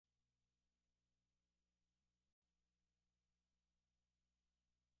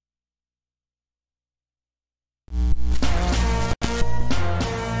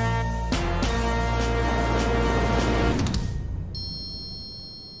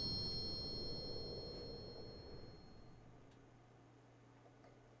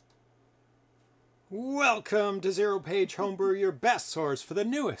Welcome to ZeroPage Homebrew, your best source for the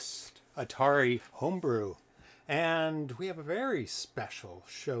newest Atari homebrew. And we have a very special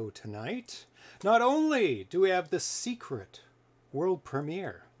show tonight. Not only do we have the secret world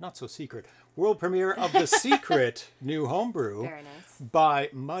premiere, not so secret, world premiere of the secret new homebrew Very nice. by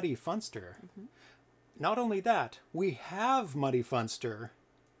Muddyfunster. Not only that, we have Muddyfunster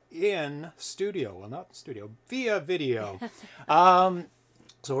in studio. Well, not in studio, via video.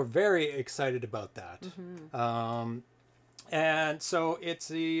 So we're very excited about that. And so it's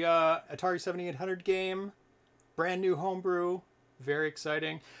the Atari 7800 game, brand new homebrew, very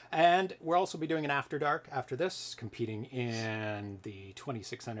exciting. And we'll also be doing an After Dark after this, competing in the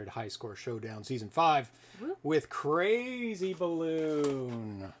 2600 High Score Showdown Season 5 with Crazy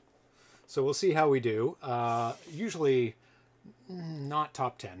Balloon. So we'll see how we do. Usually not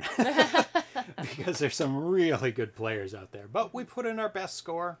top 10. Because there's some really good players out there. But we put in our best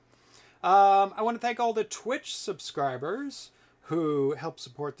score. I want to thank all the Twitch subscribers who help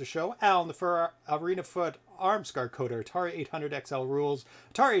support the show. Al, the Fur, Arena Foot, Armscar Coder, Atari 800 XL Rules,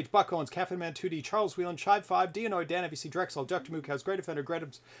 Atari H, Buck Owens, Caffeine Man 2D, Charles Whelan, Chive 5, Dianoid, Dan, FEC, Drexel, Dr. Mookhouse, Great Offender,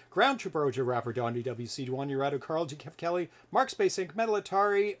 Gretums, Ground Trooper, Roger, Rapper, Don, DWC, Juan Urado, Carl, G. Kev Kelly, Mark Space Inc., Metal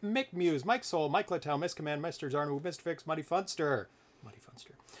Atari, Mick Muse, Mike Soul, Mike Latow, Miss Command, Mr. Zarnu, Mr. Fix, Muddyfunster.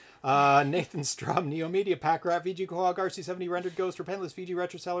 Nathan Strum, Neo Media, Pack Rat, VG Quahog, RC70, Rendered Ghost, Repentless, VG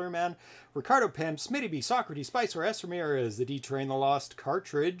Retro Celery Man, Ricardo Pim, Smitty B, Socrates, Spicer, S. Ramirez, The D-Train, The Lost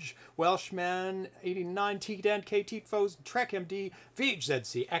Cartridge, Welshman, 89, T-Dan, K, Teetfos, Trek MD,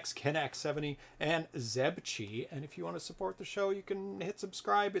 VHZC, X-Ken X70, and Zebchi. And if you want to support the show, you can hit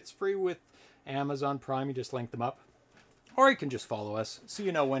subscribe. It's free with Amazon Prime. You just link them up. Or you can just follow us so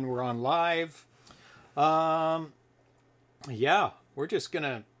you know when we're on live. Yeah, we're just going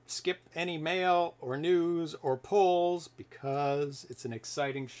to skip any mail or news or polls because it's an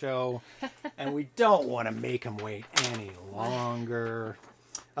exciting show and we don't want to make them wait any longer.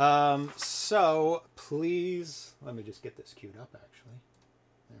 So please, let me just get this queued up actually.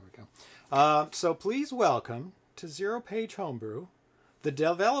 There we go. So please welcome to ZeroPage Homebrew, the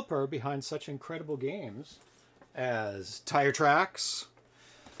developer behind such incredible games as Tire Tracks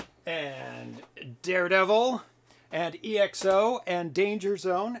and Daredevil and EXO and Danger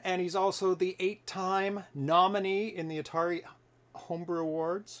Zone, and he's also the 8-time nominee in the Atari Homebrew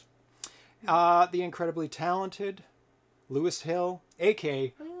Awards. The incredibly talented Lewis Hill,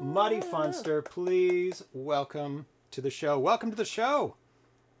 a.k.a. Muddyfunster. Please welcome to the show. Welcome to the show.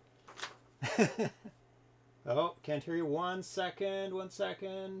 Oh, can't hear you. 1 second, 1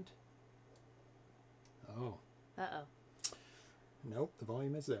 second. Oh. Uh-oh. Nope, the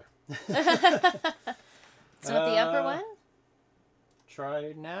volume is there. It's not the upper one?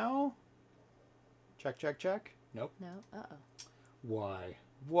 Try now. Check, check, check. Nope. No. Uh-oh. Why?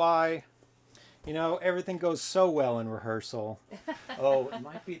 Why? You know, everything goes so well in rehearsal. Oh, it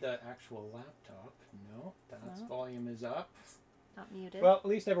might be the actual laptop. No, that's volume is up. Not muted. Well, at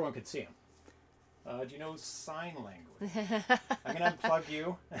least everyone could see him. Do you know sign language? I'm going to unplug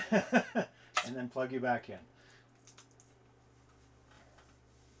you and then plug you back in.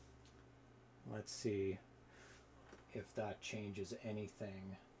 Let's see if that changes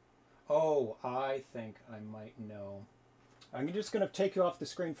anything. Oh, I think I might know. I'm just going to take you off the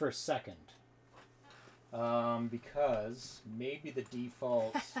screen for a second. Because maybe the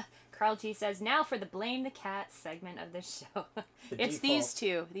default... Carl G says, now for the Blame the Cat segment of the show. It's these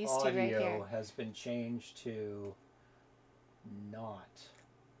two. These two right here. Audio has been changed to not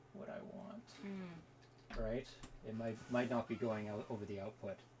what I want. Right? It might not be going out over the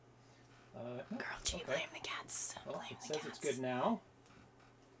output. No, Girl G, okay. blame the cats. Well, Blame it the says cats. it's good now.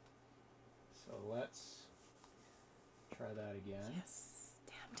 So let's try that again. Yes.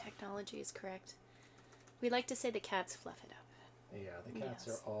 Damn, technology is correct. We like to say the cats fluff it up. Yeah, the cats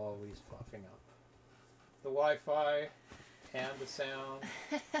are always fluffing up the Wi-Fi and the sound.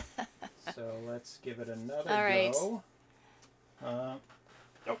 So let's give it another go. Oh,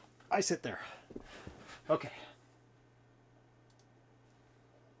 I sit there. Okay.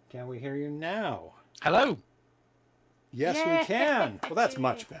 Can we hear you now? Hello. Yes, we can. Well, that's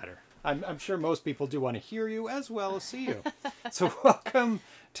much better. I'm sure most people do want to hear you as well as see you. So welcome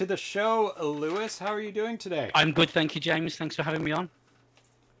to the show, Lewis. How are you doing today? I'm good, thank you, James. Thanks for having me on.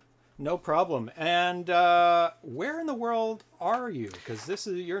 No problem. And where in the world are you? Because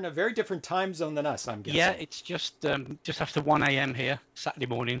you're in a very different time zone than us, I'm guessing. Yeah, it's just after 1 a.m. here, Saturday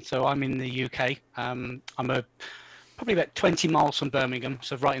morning. So I'm in the UK. I'm probably about 20 miles from Birmingham,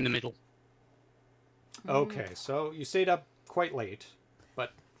 so right in the middle. Okay, so you stayed up quite late,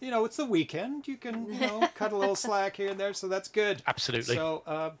 but you know, it's the weekend. You can, you know, cut a little slack here and there, so that's good. Absolutely.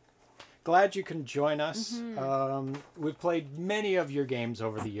 So, glad you can join us. We've played many of your games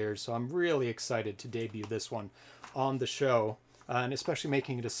over the years, so I'm really excited to debut this one on the show, and especially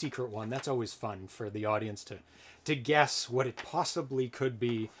making it a secret one. That's always fun for the audience to guess what it possibly could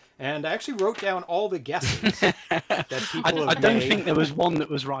be. And I actually wrote down all the guesses that people have I don't made. think there was one that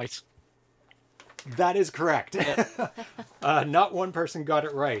was right. That is correct. Not one person got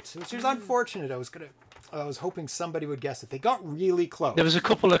it right, which is unfortunate. I was hoping somebody would guess it. They got really close. There was a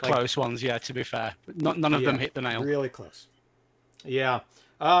couple of close ones, yeah, to be fair. None of them hit the nail. Really close. Yeah.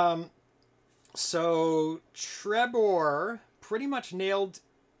 So Trebor pretty much nailed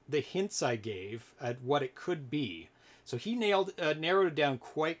the hints I gave at what it could be. So he narrowed it down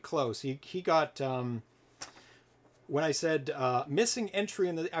quite close. He got, when I said missing entry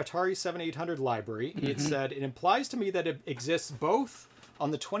in the Atari 7800 library, it said, it implies to me that it exists both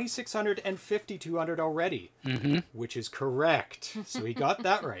on the 2600 and 5200 already, which is correct. So he got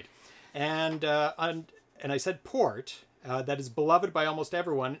that right. And I said port, that is beloved by almost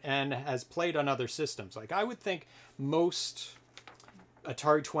everyone and has played on other systems. Like, I would think most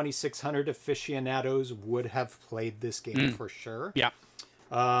Atari 2600 aficionados would have played this game for sure. Yeah.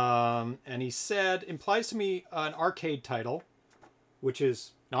 And he said, implies to me an arcade title, which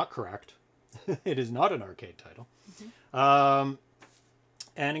is not correct. It is not an arcade title.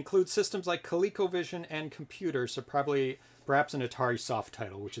 And includes systems like ColecoVision and computers, so perhaps an Atari soft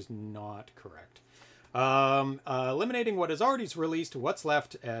title, which is not correct. Eliminating what is already released, what's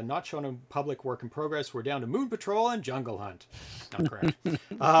left, and not shown in public work in progress, we're down to Moon Patrol and Jungle Hunt. Not correct.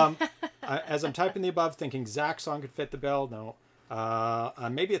 As I'm typing the above, thinking Zaxxon could fit the bill. No.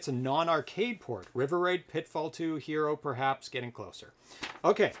 Maybe it's a non-arcade port. River Raid, Pitfall 2, Hero, perhaps, getting closer.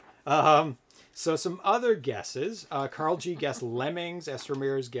 Okay. So some other guesses. Carl G guessed Lemmings. S.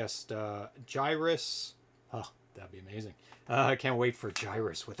 Ramirez guessed Gyrus. Oh, that'd be amazing. I can't wait for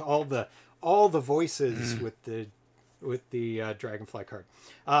Gyrus with all the voices with the Dragonfly card.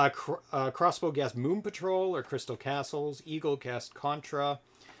 Crossbow guessed Moon Patrol or Crystal Castles. Eagle guessed Contra.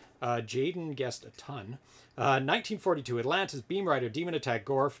 Jaden guessed a ton. 1942 Atlantis, Beam Rider, Demon Attack,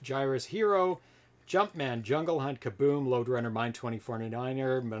 Gorf, Gyrus, Hero, Jumpman, Jungle Hunt, Kaboom, Lode Runner, Mine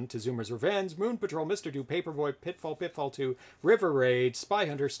 2049er, Montezuma's Revenge, Moon Patrol, Mr. Do, Paperboy, Pitfall, Pitfall 2, River Raid, Spy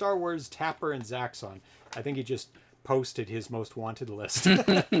Hunter, Star Wars, Tapper, and Zaxxon. I think he just posted his most wanted list.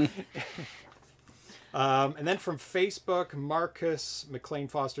 And then from Facebook, Marcus McLean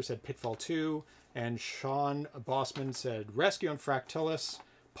Foster said Pitfall 2, and Sean Bossman said Rescue and Fractalus,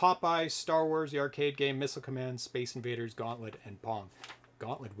 Popeye, Star Wars, the arcade game, Missile Command, Space Invaders, Gauntlet, and Pong.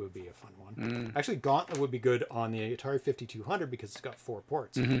 Gauntlet would be a fun one. Actually, Gauntlet would be good on the Atari 5200 because it's got 4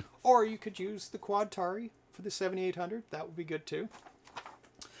 ports. Or you could use the Quad-Tari for the 7800. That would be good too.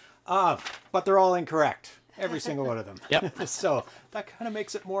 But they're all incorrect. Every single one of them. Yep. So that kind of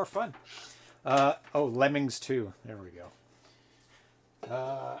makes it more fun. Oh, Lemmings 2. There we go.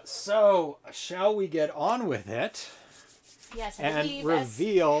 So shall we get on with it? Yes, And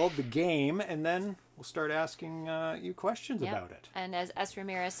reveal the game, and then we'll start asking you questions about it. And as S.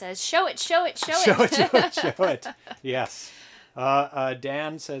 Ramirez says, show it, show it, show it. Show it, show it, show it. Yes.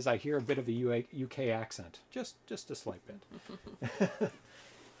 Dan says, I hear a bit of a UK accent. Just a slight bit.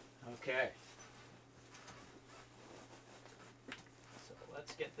 Okay. So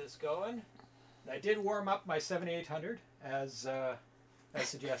let's get this going. I did warm up my 7800 as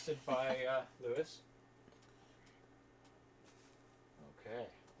suggested by Lewis. Okay.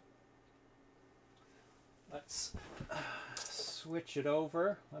 Let's switch it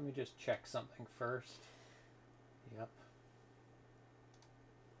over. Let me just check something first. Yep.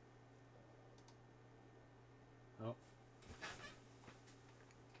 Oh.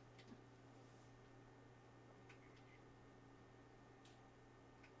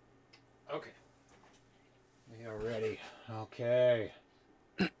 Okay. We are ready. Okay.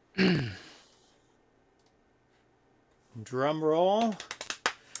 Drum roll.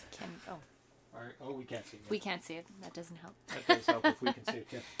 Oh, we can't see it. We can't see it. That doesn't help. That does help if we can see it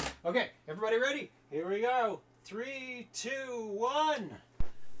too. Okay, everybody ready? Here we go. 3, 2, 1.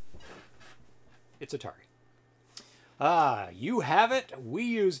 It's Atari. You have it. We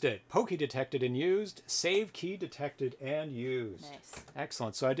used it. Pokey detected and used. Save key detected and used. Nice.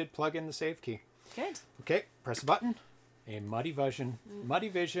 Excellent. So I did plug in the save key. Good. Okay, press a button. A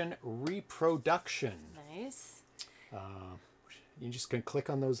Muddyvision reproduction. Nice. You just can click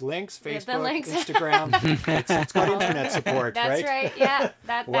on those links, Facebook, the links. Instagram. It's got internet support, That's right. Yeah.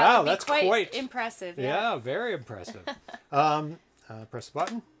 That wow, would be that's quite impressive. Yeah, very impressive. Press the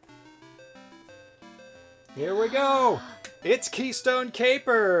button. Here we go. It's Keystone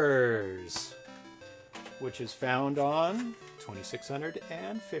Kapers. which is found on 2600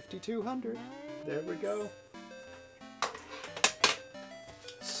 and 5200. Nice. There we go.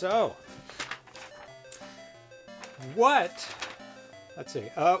 So, let's see.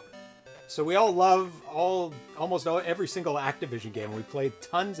 So we all love almost every single Activision game. We played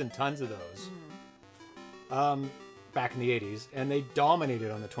tons and tons of those back in the 80s, and they dominated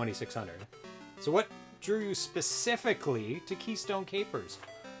on the 2600. So what drew you specifically to Keystone Kapers?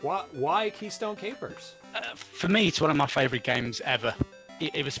 Why Keystone Kapers? For me, it's one of my favourite games ever,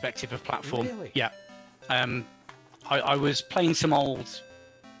 irrespective of platform. Really? Yeah. I was playing some old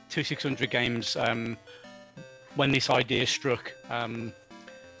 2600 games when this idea struck.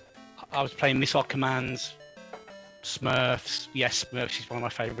 I was playing Missile Commands, Smurfs. Yes, Smurfs is one of my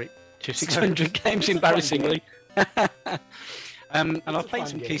favourite 2600 games, embarrassingly. And I played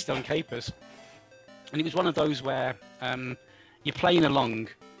some Keystone Kapers. And it was one of those where you're playing along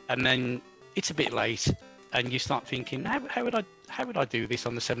and then it's a bit late and you start thinking, how would I do this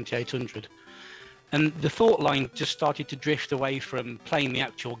on the 7800? And the thought line just started to drift away from playing the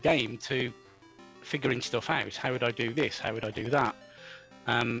actual game to figuring stuff out. How would I do this? How would I do that?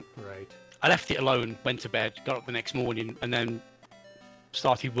 Right. I left it alone, went to bed, got up the next morning, and then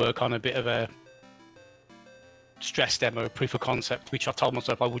started work on a bit of a stress demo, proof of concept, which I told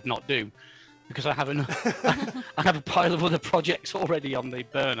myself I would not do because I have I have a pile of other projects already on the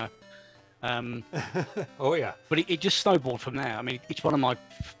burner. Oh yeah. But it just snowballed from there. I mean, it's one of my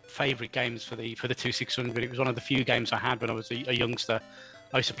favourite games for the 2600. It was one of the few games I had when I was a youngster.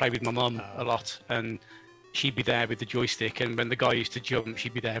 I used to play with my mum a lot, and she'd be there with the joystick, and when the guy used to jump,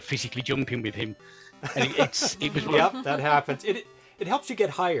 she'd be there physically jumping with him. And it was yep, that happens. It helps you get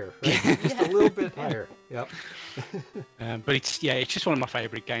higher, right? Just a little bit higher. Yep. But it's just one of my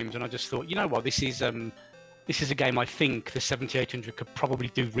favourite games, and I just thought, you know what, this is a game I think the 7800 could probably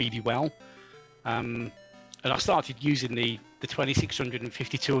do really well. And I started using the 2600 and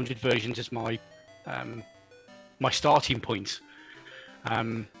 5200 versions as my starting point.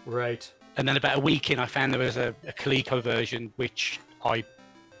 Right. And then about a week in, I found there was a Coleco version which I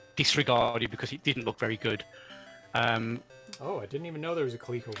disregarded because it didn't look very good. Oh, I didn't even know there was a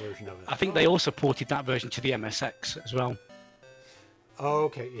Coleco version of it. I think they also ported that version to the MSX as well. Oh,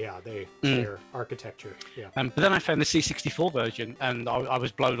 okay, yeah, their architecture, yeah. But then I found the C64 version, and I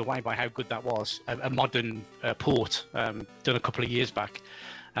was blown away by how good that was. A modern port done a couple of years back,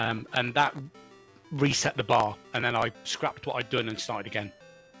 and that reset the bar. And then I scrapped what I'd done and started again.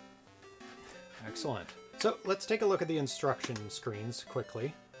 Excellent. So let's take a look at the instruction screens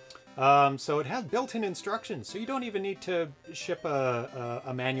quickly. So it has built-in instructions, so you don't even need to ship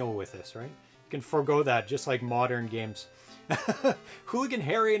a manual with this, right? You can forego that, just like modern games. Hooligan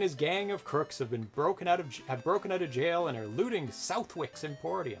Harry and his gang of crooks have broken out of jail and are looting Southwick's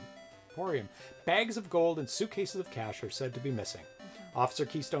Emporium. Bags of gold and suitcases of cash are said to be missing. Officer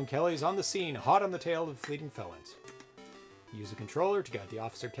Keystone Kelly is on the scene, hot on the tail of fleeting felons. Use a controller to guide the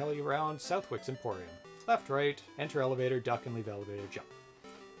Officer Kelly around Southwick's Emporium. Left, right, enter elevator, duck and leave elevator, jump.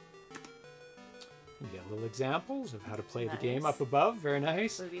 You get little examples of how to play the game up above. Very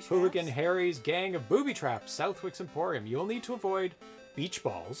nice. Hooligan Harry's gang of booby traps, Southwick's Emporium. You'll need to avoid beach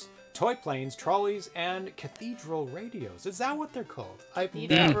balls, toy planes, trolleys, and cathedral radios. Is that what they're called? I've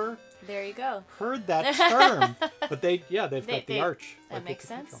never there you go. heard that term. But they've got the arch. That like makes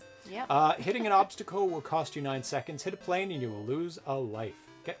sense. Yep. Hitting an obstacle will cost you 9 seconds. Hit a plane and you will lose a life.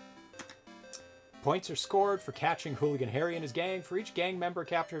 Okay. Points are scored for catching Hooligan Harry and his gang. For each gang member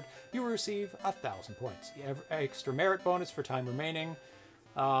captured, you will receive 1,000 points. You have extra merit bonus for time remaining,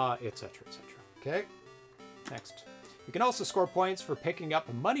 etc., etc. Okay. Next. You can also score points for picking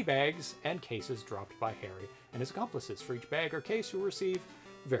up money bags and cases dropped by Harry and his accomplices. For each bag or case, you will receive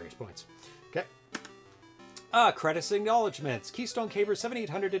various points. Okay. Credits and acknowledgements. Keystone Kapers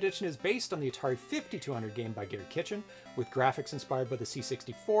 7800 edition is based on the Atari 5200 game by Gary Kitchen, with graphics inspired by the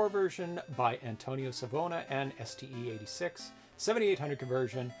C64 version by Antonio Savona and STE86. 7800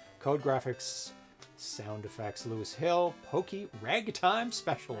 conversion, code graphics, sound effects, Lewis Hill, Pokey Ragtime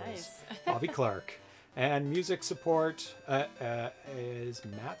Specials, Nice. Bobby Clark. And music support is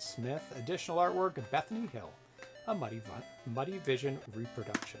Matt Smith. Additional artwork, Bethany Hill. A Muddy Vision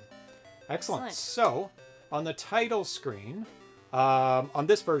reproduction. Excellent. So, on the title screen, on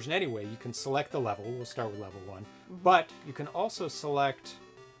this version anyway, you can select the level. We'll start with level 1. But you can also select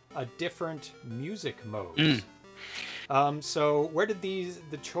a different music modes. So where did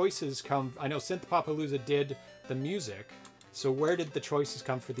the choices come? I know Synthpopalooza did the music. So where did the choices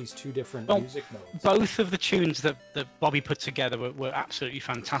come for these two different music modes? Both of the tunes that Bobby put together were absolutely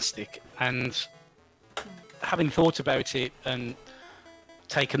fantastic. And having thought about it and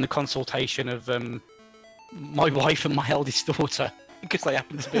taken the consultation of my wife and my eldest daughter, because they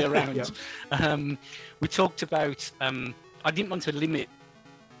happen to be around, we talked about, I didn't want to limit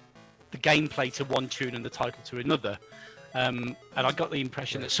the gameplay to one tune and the title to another. And I got the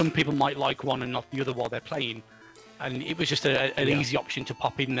impression that some people might like one and not the other while they're playing. And it was just an easy option to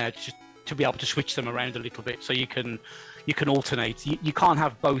pop in there, just to be able to switch them around a little bit, so you can alternate. You can't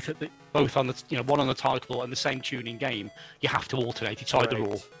have both on the one on the title and the same tune in game. You have to alternate. It's either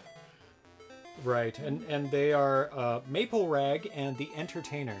or. Right, and they are Maple Rag and the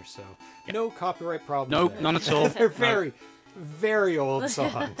Entertainer, so no copyright problems. Nope, there. none at all. They're very, very old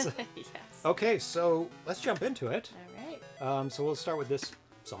songs. Yes. Okay, so let's jump into it. All right. So we'll start with this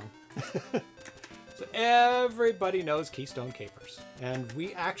song. So everybody knows Keystone Kapers, and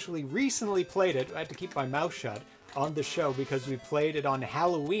we actually recently played it. I had to keep my mouth shut on the show because we played it on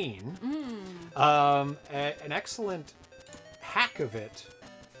Halloween. An excellent hack of it,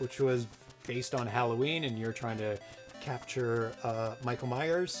 which was based on Halloween, and you're trying to capture Michael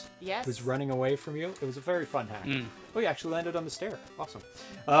Myers, who's running away from you. It was a very fun hack. Oh, you actually landed on the stair. Awesome.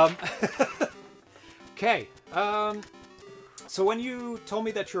 Okay. So when you told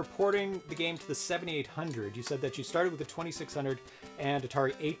me that you're porting the game to the 7800, you said that you started with the 2600 and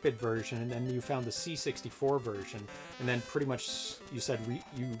Atari 8-bit version, and then you found the C64 version, and then pretty much you said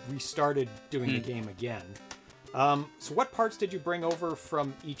you restarted doing the game again. So what parts did you bring over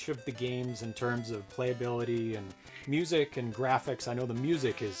from each of the games in terms of playability and music and graphics? I know the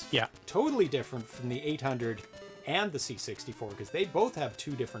music is totally different from the 800 and the C64, because they both have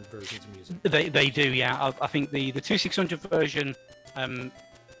two different versions of music. They do, yeah. I think the 2600 version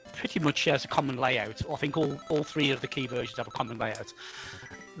pretty much has a common layout. I think all three of the key versions have a common layout.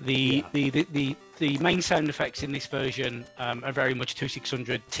 The main sound effects in this version are very much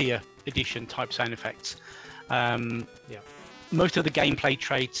 2600 tier edition type sound effects. Most of the gameplay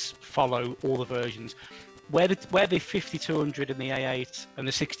traits follow all the versions. Where the 5200 and the A8 and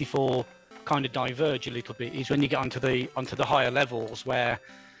the 64 kind of diverge a little bit is when you get onto the higher levels, where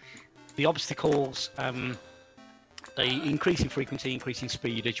the obstacles they increase in frequency, increase in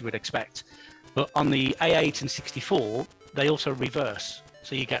speed, as you would expect. But on the A8 and 64, they also reverse,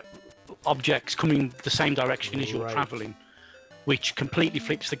 so you get objects coming the same direction as you're traveling, which completely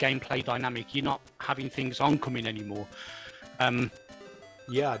flips the gameplay dynamic. You're not having things oncoming anymore.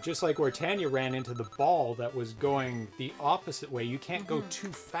 Yeah, just like where Tanya ran into the ball that was going the opposite way. You can't go too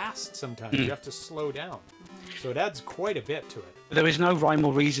fast sometimes. You have to slow down. So it adds quite a bit to it. There is no rhyme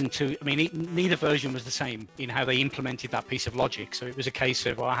or reason to... I mean, neither version was the same in how they implemented that piece of logic. So it was a case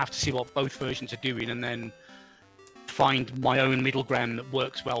of, well, I have to see what both versions are doing and then find my own middle ground that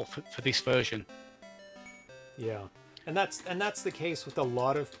works well for this version. Yeah, and that's the case with a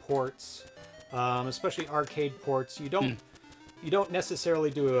lot of ports, especially arcade ports. You don't necessarily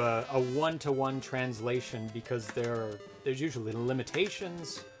do a one-to-one translation, because there's usually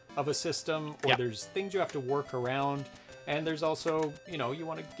limitations of a system, or there's things you have to work around, and there's also, you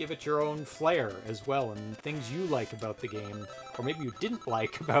want to give it your own flair as well, and things you like about the game, or maybe you didn't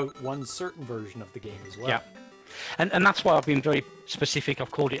like about one certain version of the game as well. Yeah, and that's why I've been very specific.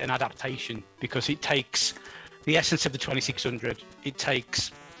 I've called it an adaptation, because it takes the essence of the 2600, it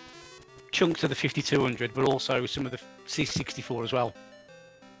takes chunks of the 5200, but also some of the C64 as well.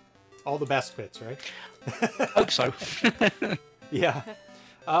 All the best bits, right? Hope so. Yeah.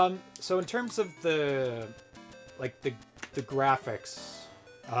 So in terms of the graphics,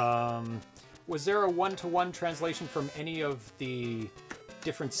 was there a one-to-one translation from any of the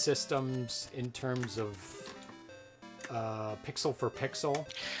different systems in terms of pixel for pixel,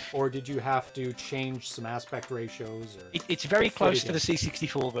 or did you have to change some aspect ratios? Or it's very close to the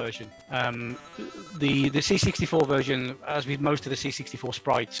C64 version. The C64 version, as with most of the C64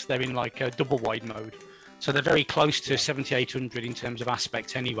 sprites, they're in like a double wide mode, so they're very close to 7800 in terms of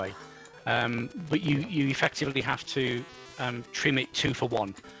aspect anyway. But you effectively have to trim it 2 for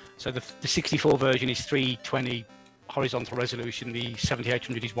 1. So the 64 version is 320 horizontal resolution, the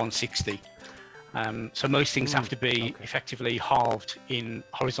 7800 is 160. So most things have to be effectively halved in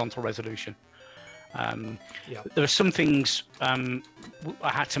horizontal resolution. There are some things I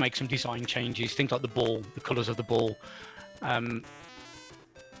had to make some design changes, things like the ball, the colours of the ball.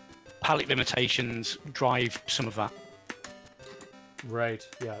 Palette limitations drive some of that. Right,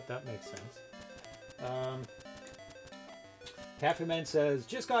 yeah, that makes sense. Cafe Man says,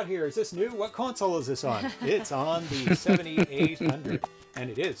 just got here, is this new? What console is this on? It's on the 7800, and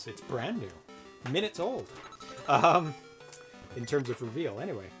it's brand new. Minutes old, in terms of reveal.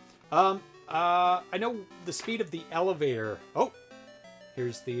 Anyway, I know the speed of the elevator. Oh,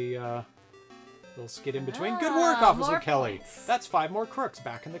 here's the Little skid in between. Good work, Officer more Kelly. points. That's 5 more crooks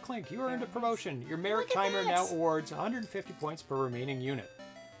back in the clink. You earned a promotion. Your merit Look at timer that. now awards 150 points per remaining unit.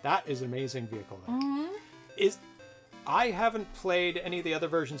 That is an amazing vehicle. Mm-hmm. I haven't played any of the other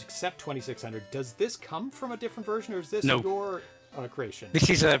versions except 2600. Does this come from a different version, or is this your creation? This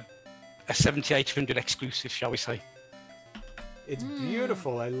is a 7800 exclusive, shall we say. It's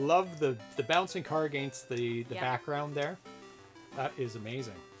beautiful. I love the bouncing car against the background there. That is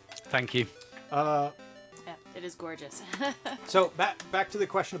amazing. Thank you. Yeah, it is gorgeous. So back to the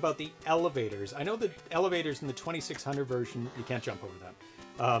question about the elevators. I know the elevators in the 2600 version, you can't jump over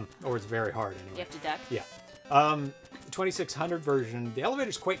them. Or it's very hard anyway. You have to duck? Yeah. The 2600 version, the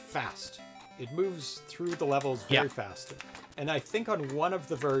elevator's quite fast. It moves through the levels very fast. And I think on one of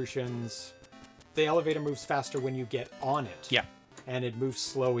the versions, the elevator moves faster when you get on it. Yeah. And it moves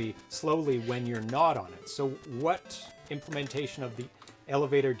slowly when you're not on it. So what implementation of the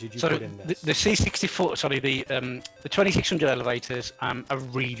elevator did you put in this? The C64, sorry, the 2600 elevators are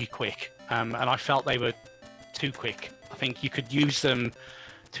really quick, and I felt they were too quick. I think you could use them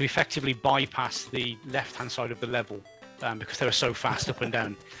to effectively bypass the left-hand side of the level because they were so fast up and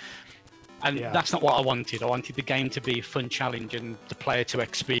down. And that's not what I wanted. I wanted the game to be a fun challenge and the player to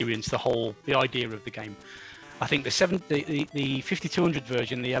experience the idea of the game. I think the 5200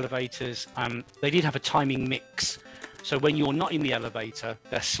 version, the elevators, they did have a timing mix. So when you're not in the elevator,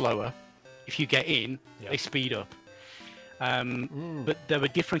 they're slower. If you get in, they speed up. But there were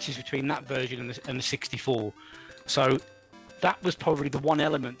differences between that version and the 64. So that was probably the one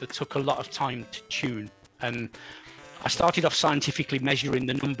element that took a lot of time to tune. And I started off scientifically measuring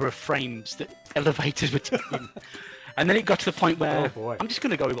the number of frames that elevators were taking. And then it got to the point where I'm just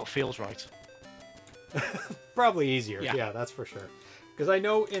going to go with what feels right. Probably easier. Yeah, that's for sure. Because I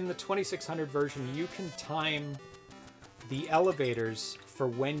know in the 2600 version, you can time the elevators for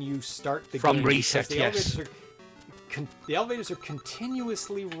when you start the game. From reset, The elevators are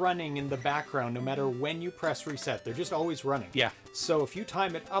continuously running in the background no matter when you press reset. They're just always running. Yeah. So if you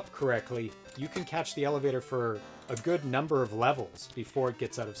time it up correctly, you can catch the elevator for a good number of levels before it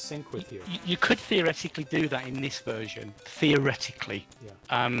gets out of sync with you. You could theoretically do that in this version. Theoretically.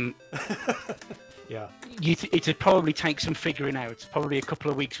 Yeah. Yeah. It'd probably take some figuring out. Probably a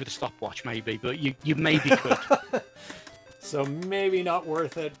couple of weeks with a stopwatch, maybe. But you maybe could. So maybe not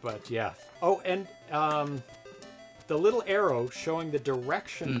worth it, but yeah. Oh, and the little arrow showing the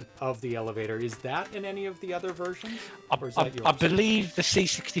direction of the elevator, is that in any of the other versions? Or is that yours? I believe the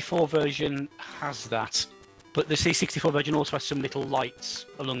C64 version has that. But the C64 version also has some little lights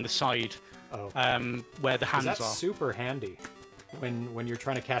along the side where the hands are. That's super handy. When you're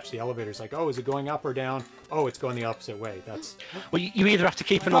trying to catch the elevators, like, oh, is it going up or down? Oh, it's going the opposite way. That's well, you either have to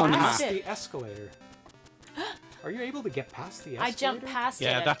keep an eye on the map. The escalator. Are you able to get past the escalator? I jumped past it.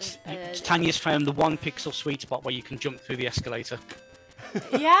 Yeah, that's Tanya's found the 1 pixel sweet spot where you can jump through the escalator.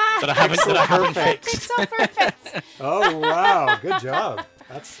 Yeah. That I haven't fixed. It's so perfect. Oh wow, good job.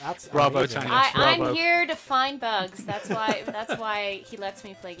 That's bravo, amazing. Tanya. I'm here to find bugs. That's why he lets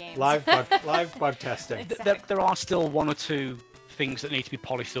me play games. Live bug testing. Exactly. There are still 1 or 2 things that need to be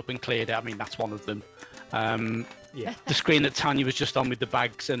polished up and cleared out. I mean, that's one of them. Yeah. The screen that Tanya was just on with the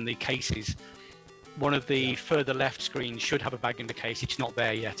bags and the cases. One of the further left screens should have a bag in the case. It's not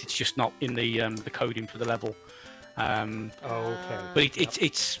there yet. It's just not in the coding for the level. Okay. But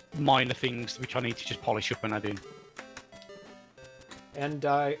it's minor things which I need to just polish up and add in. And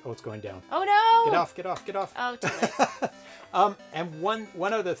it's going down. Oh no! Get off. Oh, too late. And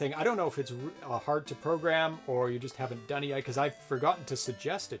one other thing, I don't know if it's hard to program or you just haven't done it yet, because I've forgotten to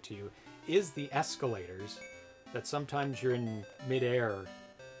suggest it to you, is the escalators that sometimes you're in midair,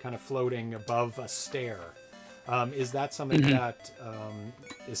 kind of floating above a stair. Is that something that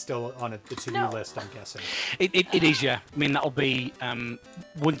is still on the to-do list, I'm guessing? It is, yeah. I mean, that'll be,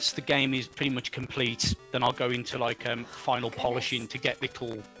 once the game is pretty much complete, then I'll go into like final polishing to get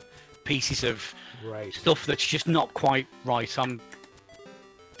little pieces of stuff that's just not quite right. I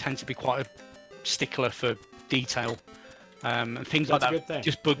tend to be quite a stickler for detail, and things like that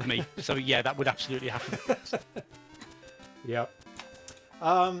just bug me. So yeah, that would absolutely happen. Yep.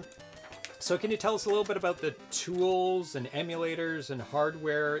 So can you tell us a little bit about the tools and emulators and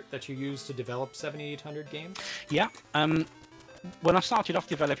hardware that you use to develop 7800 games? Yeah. When I started off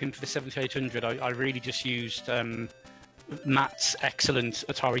developing for the 7800, I really just used Matt's excellent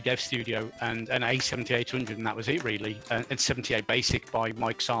Atari Dev Studio and an A7800, and that was it really, and 78 Basic by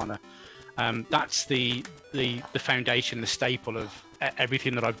Mike Sarna. That's the foundation, the staple of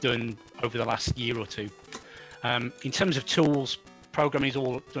everything that I've done over the last year or two. In terms of tools, programming is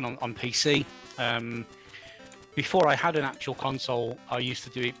all done on PC. before I had an actual console, I used to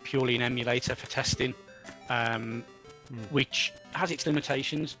do it purely in emulator for testing, which has its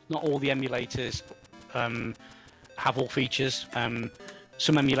limitations. Not all the emulators have all features.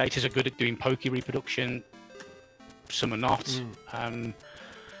 Some emulators are good at doing pokey reproduction, some are not.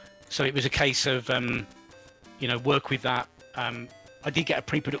 So it was a case of, you know, work with that. I did get a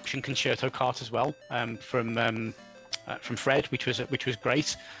pre-production concerto cart as well from Fred, which was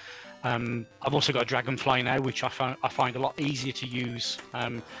great. I've also got a Dragonfly now, which I find a lot easier to use,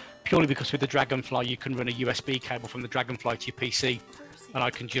 purely because with the Dragonfly you can run a USB cable from the Dragonfly to your PC, and I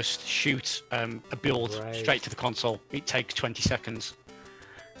can just shoot a build straight to the console. It takes 20 seconds.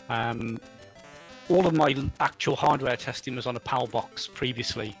 All of my actual hardware testing was on a PAL box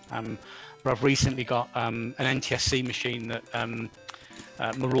previously, but I've recently got an NTSC machine that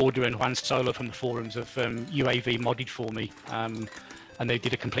Marauder and Juan Solo from the forums have UAV modded for me, and they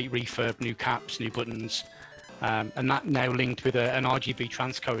did a complete refurb, new caps, new buttons, and that now linked with an RGB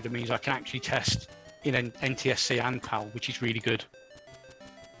transcoder means I can actually test in an NTSC and PAL, which is really good.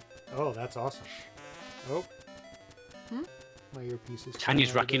 Oh, that's awesome. Oh. My earpiece is...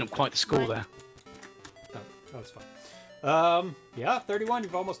 Tanya's racking up quite the score there. Oh, that's fine. Yeah, 31,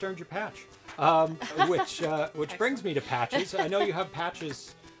 you've almost earned your patch. Which brings me to patches. I know you have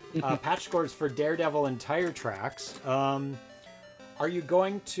patches, patch scores for Daredevil and Tire Tracks. Are you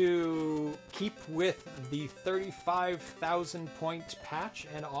going to keep with the 35,000 point patch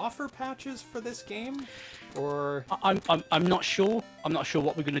and offer patches for this game, or? I'm not sure. I'm not sure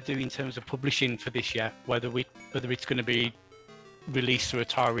what we're going to do in terms of publishing for this yet. Whether it's going to be released through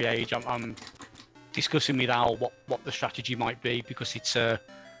Atari Age. I'm discussing with Al what the strategy might be, because it's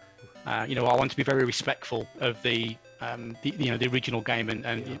you know, I want to be very respectful of the you know, the original game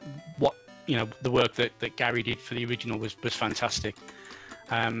and what, you know, the work that Gary did for the original was fantastic.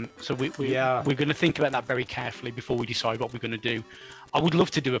 So we're going to think about that very carefully before we decide what we're going to do. I would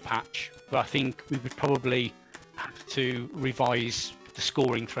love to do a patch, but I think we would probably have to revise the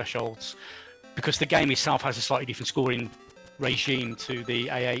scoring thresholds, because the game itself has a slightly different scoring regime to the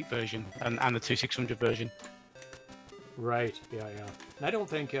A8 version and the 2600 version. Right, yeah. And I don't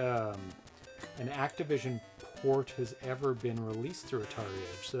think an Activision port has ever been released through Atari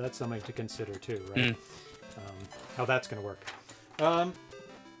Age, so that's something to consider too, right? How that's going to work.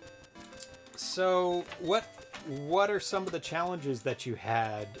 So what are some of the challenges that you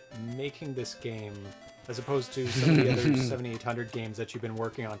had making this game, as opposed to some of the other 7800 games that you've been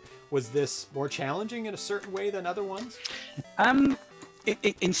working on? Was this more challenging in a certain way than other ones?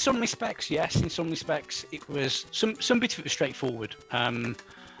 In some respects, yes. In some respects, it was some bits of it was straightforward.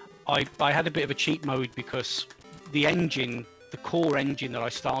 I had a bit of a cheat mode because the engine, the core engine that I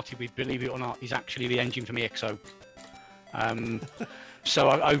started with, believe it or not, is actually the engine from EXO. So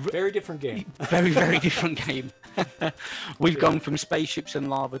I very different game. Very, very different game. We've gone from spaceships and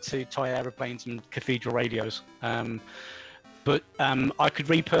lava to toy aeroplanes and cathedral radios. But I could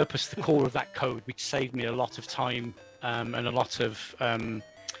repurpose the core of that code, which saved me a lot of time and a lot of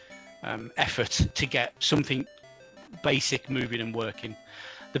effort to get something basic moving and working.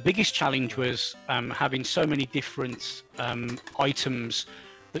 The biggest challenge was having so many different items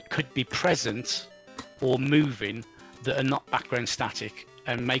that could be present or moving that are not background static,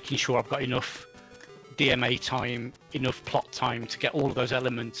 and making sure I've got enough DMA time, enough plot time to get all of those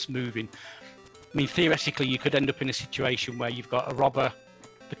elements moving. I mean, theoretically, you could end up in a situation where you've got a robber,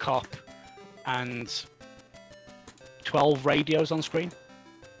 the cop, and 12 radios on screen.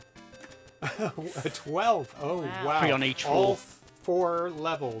 12? Oh, wow. 3 on each floor. All 4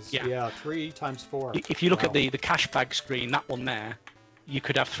 levels. Yeah, 3 times 4. If you look at the cash bag screen, that one there, you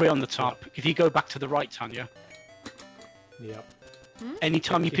could have 3 on the top. If you go back to the right, Tanya. Yep.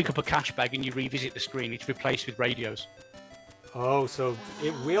 Anytime you pick up a cash bag and you revisit the screen, it's replaced with radios. Oh, so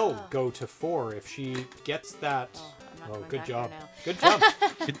it will go to 4 if she gets that. Oh, good job. Good jump.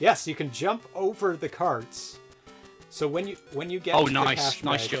 Yes, you can jump over the carts. So when you get to the cash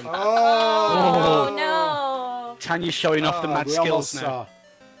nice bag, jump. Oh no! Tanya's showing off the mad skills now.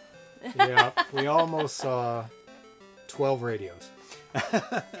 Yeah, we almost saw 12 radios.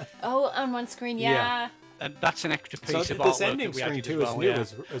 Oh, on one screen, yeah. That's an extra piece so of this artwork ending that we screen added too as is well,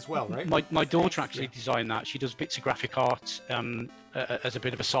 new as well, right? My daughter actually designed that. She does bits of graphic art as a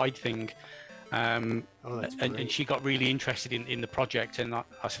bit of a side thing, and she got really interested in the project. And I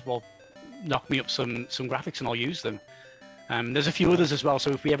said, well, knock me up some graphics and I'll use them. There's a few others as well. So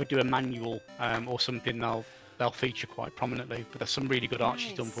if we ever do a manual or something, they'll feature quite prominently. But there's some really good art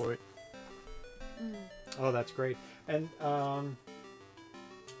she's done for it. Oh, that's great. And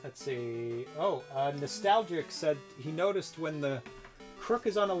let's see. Oh, Nostalgic said he noticed when the crook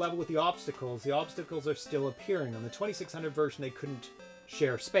is on a level with the obstacles. The obstacles are still appearing. On the 2600 version, they couldn't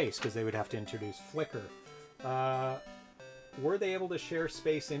share space because they would have to introduce flicker. Were they able to share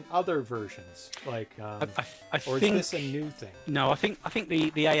space in other versions? Like, or is this a new thing? No, I think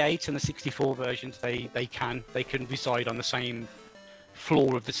the A8 and the 64 versions they can reside on the same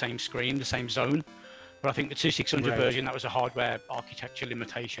floor of the same screen, the same zone. But I think the 2600 version, that was a hardware architecture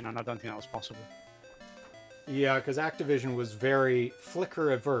limitation, and I don't think that was possible. Yeah, because Activision was very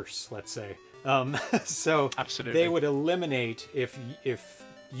flicker averse, let's say. So absolutely, they would eliminate if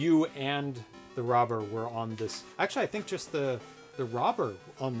you and the robber were on this. Actually, I think just the robber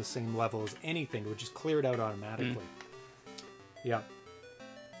on the same level as anything would just clear it out automatically. Yeah.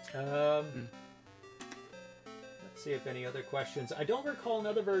 Let's see if any other questions. I don't recall in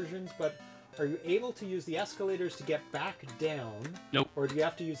other versions, but are you able to use the escalators to get back down? Nope. Or do you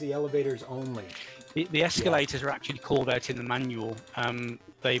have to use the elevators only? The escalators are actually called out in the manual.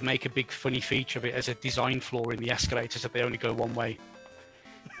 They make a big funny feature of it as a design flaw in the escalators that they only go one way.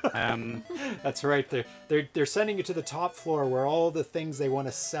 That's right. They're sending you to the top floor where all the things they want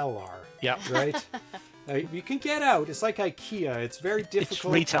to sell are. Yeah. Right. You can get out. It's like IKEA. It's very difficult. It's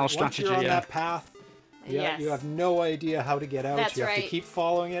retail Once strategy. You're on that path. Yeah, yes. You have no idea how to get out. That's you have right. to keep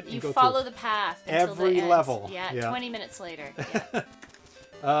following it. You and go follow through the path until every the end. level. Yeah, 20 minutes later.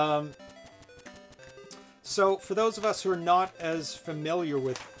 Yeah. So for those of us who are not as familiar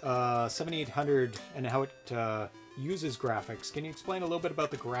with 7800 and how it uses graphics, can you explain a little bit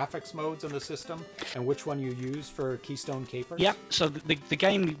about the graphics modes on the system and which one you use for Keystone Kapers? Yeah, so the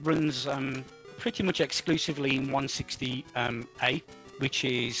game runs pretty much exclusively in 160A, which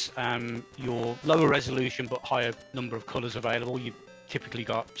is your lower resolution but higher number of colors available. You've typically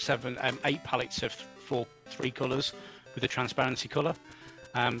got 8 palettes of 3 colors with a transparency color.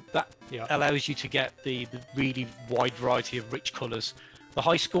 That allows you to get the really wide variety of rich colors. The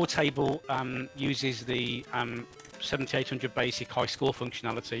high score table uses the 7800 basic high score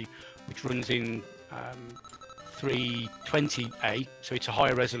functionality, which runs in 320A, so it's a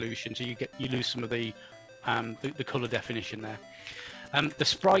higher resolution, so you lose some of the color definition there. The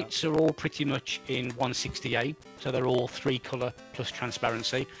sprites are all pretty much in 160A, so they're all 3 color plus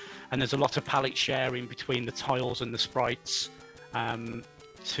transparency, and there's a lot of palette sharing between the tiles and the sprites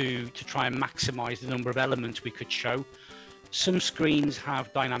to try and maximize the number of elements we could show. Some screens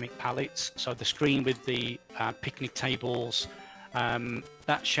have dynamic palettes, so the screen with the picnic tables,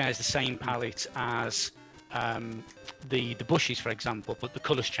 that shares the same palette as the bushes, for example, but the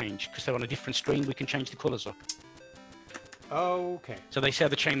colors change because they're on a different screen. We can change the colors up. Okay. So they share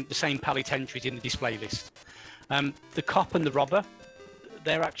the same palette entries in the display list. The cop and the robber,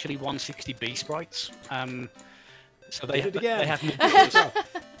 they're actually 160B sprites. So they have multiple.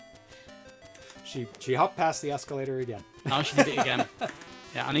 She hopped past the escalator again. Oh, she did it again.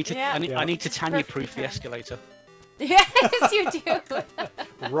 Yeah, I need to Tanya-proof the escalator. Yes, you do.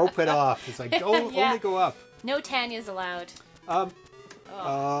 Rope it off. It's like only go up. No Tanya's allowed. There you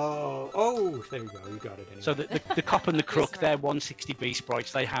go. You got it. Anyway. So the cop and the crook, they're 160B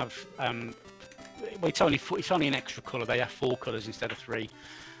sprites. They have it's only an extra color. They have 4 colors instead of 3.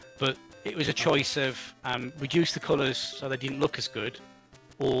 But it was a choice of reduce the colors so they didn't look as good,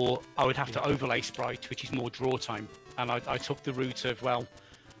 or I would have to overlay sprite, which is more draw time. And I took the route of, well,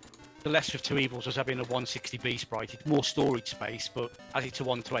 the lesser of two evils was having a 160B sprite. It's more storage space, but as it's a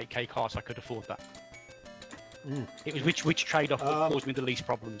 1 to 8K card, I could afford that. It was which trade-off would cause me the least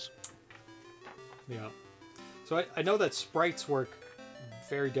problems. Yeah. So I know that sprites work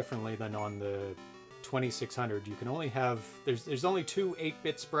very differently than on the 2600. You can only have there's only 2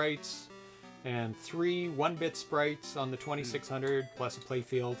 8-bit sprites and 3 1-bit sprites on the 2600 plus a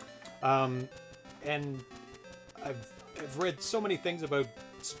playfield. And I've read so many things about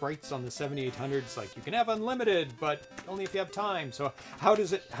sprites on the 7800. It's like you can have unlimited, but only if you have time. So how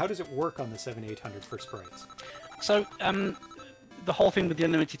does it work on the 7800 for sprites? So the whole thing with the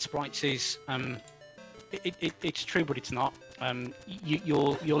unlimited sprites is it's true, but it's not.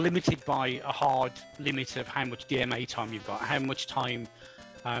 You're limited by a hard limit of how much DMA time you've got, how much time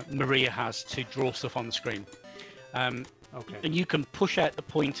Maria has to draw stuff on the screen. Okay. And you can push out the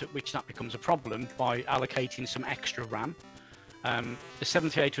point at which that becomes a problem by allocating some extra RAM. The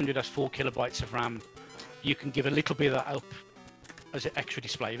 7800 has 4 kilobytes of RAM. You can give a little bit of that up as an extra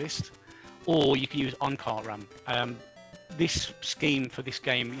display list, or you can use on-cart RAM. This scheme for this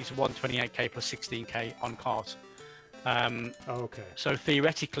game is 128K plus 16K on-cart. Okay. So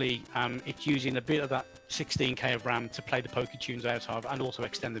theoretically, it's using a bit of that 16K of RAM to play the Poké Tunes out of, and also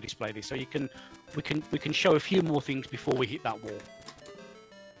extend the display list. So we can show a few more things before we hit that wall.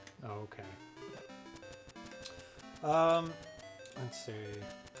 Okay. Let's see.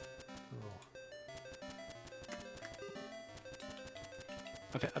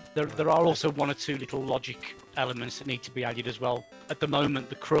 There are also one or two little logic elements that need to be added as well. At the moment,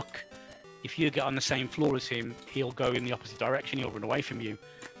 the crook, if you get on the same floor as him, he'll go in the opposite direction. He'll run away from you.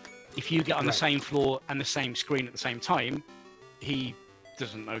 If you get on the same floor and the same screen at the same time, he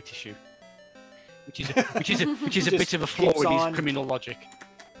doesn't notice you, which is a bit of a flaw in his criminal logic.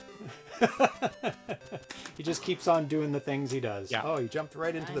 He just keeps on doing the things he does. Yeah. Oh, he jumped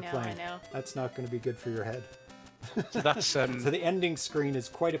right into the plane. I know. That's not going to be good for your head. So that's so the ending screen is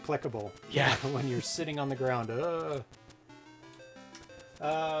quite applicable. Yeah. When you're sitting on the ground.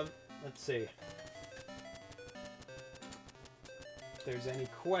 Let's see. If there's any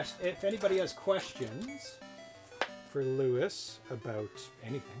if anybody has questions for Lewis about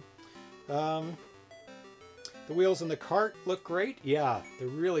anything. The wheels in the cart look great. Yeah, they're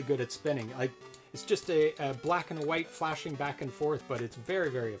really good at spinning. It's just a black and white flashing back and forth, but it's very,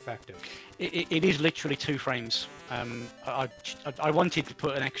 very effective. It is literally 2 frames. I wanted to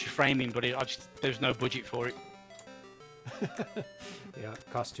put an extra frame in, but there's no budget for it. Yeah, it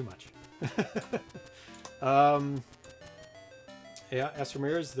costs too much. Yeah, S.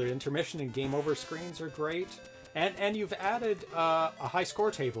 Ramirez, the intermission and game over screens are great. And you've added a high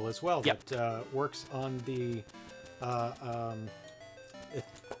score table as well that works on the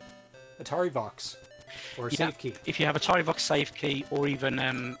Atari Vox or save key. If you have Atari Vox save key, or even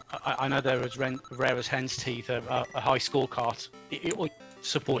I know there is rare as hen's teeth a high score cart, it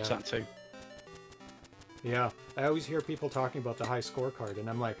supports that too. Yeah, I always hear people talking about the high score card, and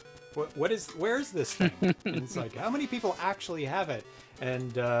I'm like, where is this thing? And it's like, how many people actually have it?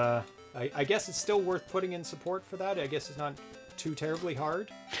 And I guess it's still worth putting in support for that. I guess it's not too terribly hard.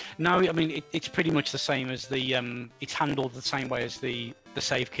 No, I mean it's pretty much the same as the it's handled the same way as the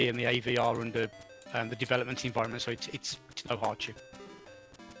save key and the AVR under the development environment, so it's no hardship.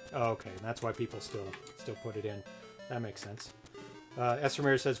 Oh, okay, and that's why people still put it in. That makes sense. S.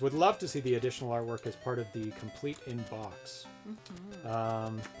 Ramirez says, would love to see the additional artwork as part of the complete in-box.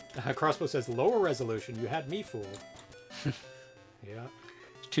 Crossbow says, lower resolution. You had me fooled. Yeah.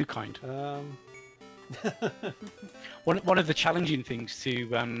 Too kind. One of the challenging things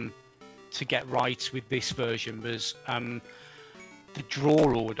to get right with this version was the draw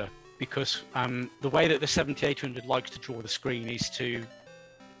order, because the way that the 7800 likes to draw the screen is to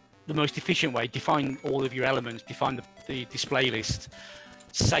the most efficient way: define all of your elements, define the display list,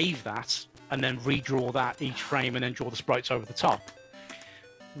 save that, and then redraw that each frame, and then draw the sprites over the top.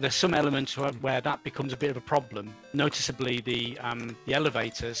 There's some elements where that becomes a bit of a problem, noticeably the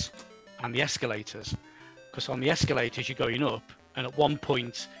elevators and the escalators, because on the escalators you're going up, and at one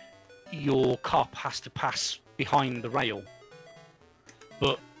point your cop has to pass behind the rail,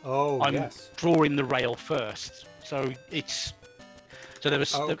 but I'm drawing the rail first, so there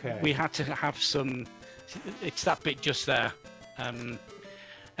was we had to have some. It's that bit just there, and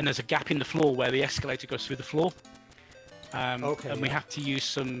there's a gap in the floor where the escalator goes through the floor. And we have to use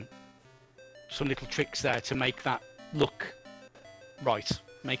some little tricks there to make that look right.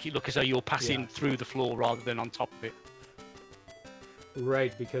 Make it look as though you're passing through the floor rather than on top of it.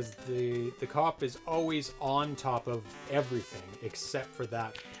 Right, because the cop is always on top of everything except for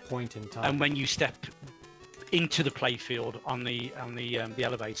that point in time. And when you step into the playfield on the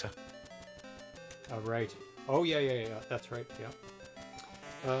elevator. Oh, right. Oh, yeah. That's right. Yeah.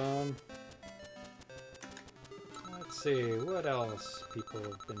 Let's see what else people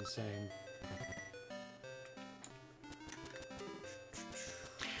have been saying.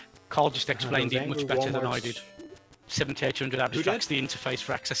 Carl just explained it much better than I did. 7800 abstracts the interface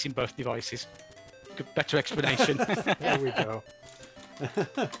for accessing both devices. Better explanation. There we go.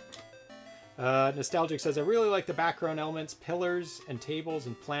 Nostalgic says, I really like the background elements, pillars and tables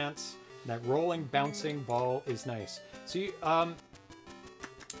and plants. And that rolling, bouncing ball is nice. So you,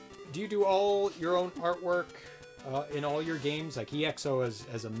 do you do all your own artwork in all your games? Like EXO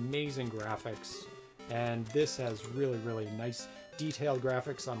has amazing graphics, and this has really, really nice detailed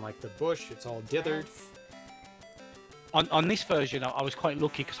graphics on like the bush. It's all dithered. On this version, I was quite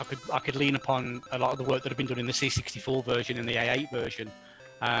lucky because I could lean upon a lot of the work that had been done in the C64 version and the A8 version.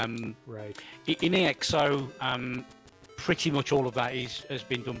 Right. In EXO, pretty much all of that has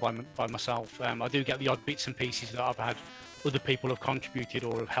been done by myself. I do get the odd bits and pieces that I've had other people have contributed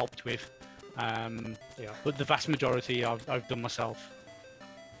or have helped with. But the vast majority I've done myself.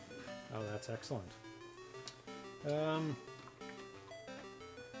 Oh, that's excellent.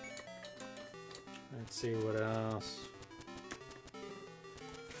 Let's see what else.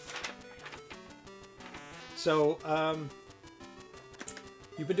 So,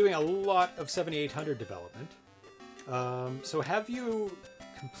 you've been doing a lot of 7800 development. So have you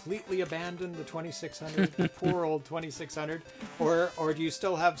completely abandoned the 2600, the poor old 2600, or do you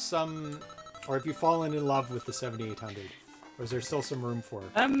still have some, or have you fallen in love with the 7800? Or is there still some room for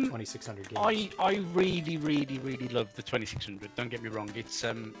 2600 games? I really love the 2600. Don't get me wrong. It's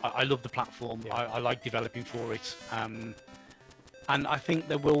I love the platform. Yeah. I like developing for it. And I think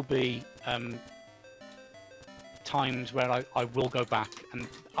there will be times where I will go back, and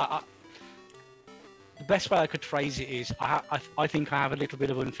the best way I could phrase it is I think I have a little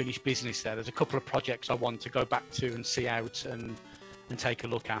bit of unfinished business there. There's a couple of projects I want to go back to and see out and take a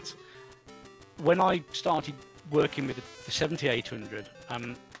look at. When I started working with the 7800,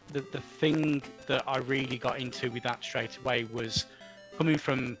 the thing that I really got into with that straight away was coming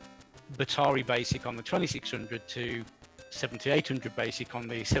from Atari Basic on the 2600 to 7800 Basic on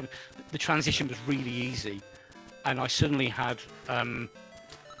the 7. The transition was really easy, and I suddenly had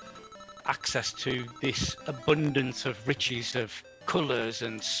access to this abundance of riches of colours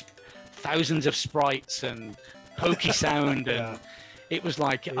and thousands of sprites and pokey sound, and it was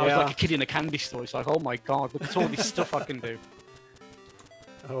like I was like a kid in a candy store. It's like, oh my god, look at all this stuff I can do.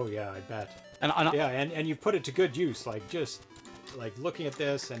 Oh yeah, I bet. And you've put it to good use, like just like looking at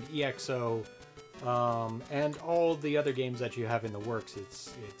this and EXO, and all the other games that you have in the works.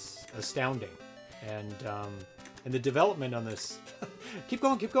 It's astounding, and the development on this. Keep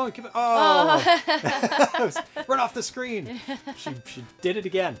going. Oh, run off the screen. She did it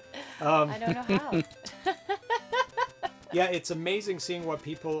again. I don't know how. Yeah, it's amazing seeing what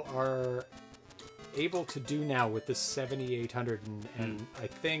people are able to do now with the 7800, and I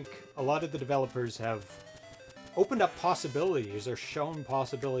think a lot of the developers have opened up possibilities or shown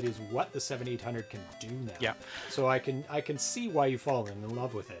possibilities what the 7800 can do now. Yeah. So I can see why you've fallen in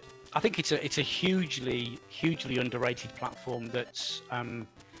love with it. I think it's a hugely underrated platform that's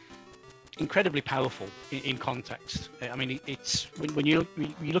incredibly powerful in context. I mean, it's when you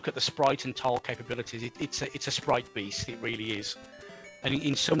look at the sprite and tile capabilities, it's a sprite beast. It really is. And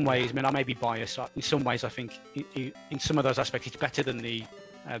in some ways, I mean, I may be biased. In some ways, I think in some of those aspects, it's better than the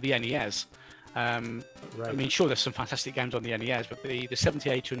NES. Right. I mean, sure, there's some fantastic games on the NES, but the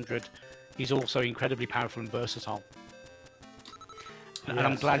 7800 is also incredibly powerful and versatile. And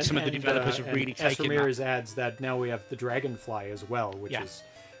I'm glad some of the developers have really taken that. Ramirez adds that now we have the Dragonfly as well,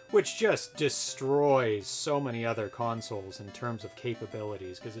 which just destroys so many other consoles in terms of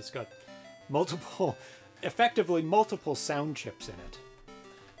capabilities, because it's got effectively multiple sound chips in it.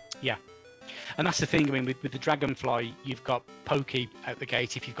 Yeah. And that's the thing, I mean, with the Dragonfly, you've got Pokey out the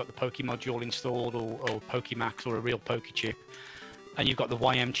gate if you've got the Pokey module installed, or Pokey Max, or a real Pokey chip. And you've got the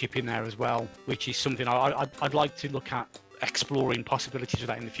YM chip in there as well, which is something I'd like to look at exploring possibilities of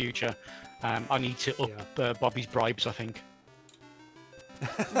that in the future. I need to up Bobby's bribes, I think.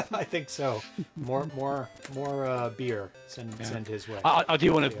 I think so. More beer send his way. I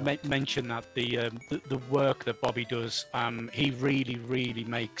do want to mention that the work that Bobby does, he really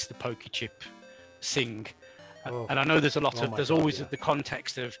makes the Pokey chip sing. And I know there's always the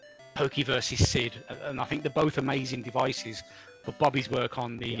context of Pokey versus SVID, and I think they're both amazing devices. But Bobby's work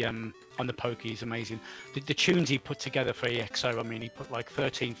on the Pokey is amazing. The tunes he put together for EXO, I mean, he put like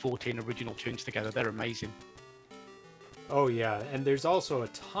 13, 14 original tunes together. They're amazing. Oh yeah, and there's also a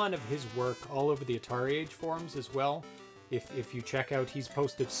ton of his work all over the Atari Age forums as well. If you check out, he's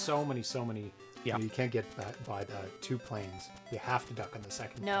posted so many. Yeah. You can't get by the two planes. You have to duck on the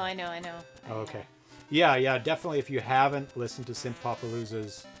second. No, plane. I know. Okay. Yeah, definitely. If you haven't listened to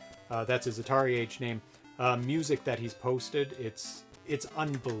Synthpopalooza's, that's his Atari Age name, music that he's posted, it's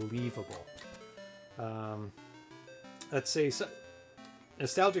unbelievable. Let's see. So,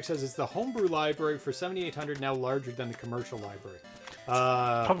 Nostalgic says, is the homebrew library for 7800 now larger than the commercial library?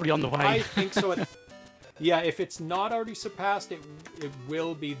 Probably on the way. I think so. Yeah, if it's not already surpassed, it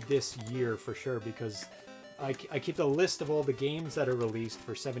will be this year for sure, because I keep the list of all the games that are released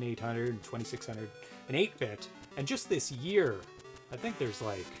for 7800 and 2600 and 8-bit, and just this year, I think there's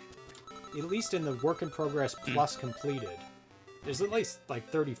like, at least in the work in progress plus completed, there's at least like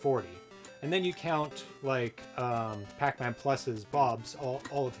 30, 40. And then you count like Pac-Man Plus's Bob's,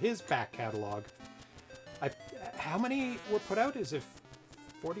 all of his back catalog. How many were put out? Is it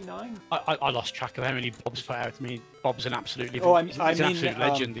 49? I lost track of how many Bob's put out. I mean, Bob's an absolute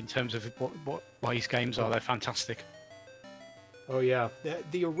legend in terms of what his games are. They're fantastic. Oh yeah,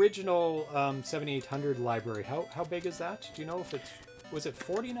 the original 7800 library. How big is that? Do you know if was it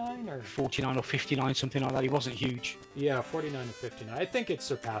 49 or 49 or 59, something like that? He wasn't huge. Yeah, 49 or 59. I think it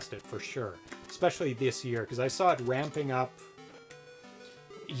surpassed it for sure, especially this year, because I saw it ramping up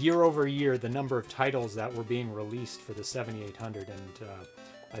year over year, the number of titles that were being released for the 7800, and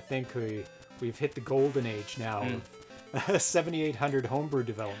I think we've hit the golden age now of 7800 homebrew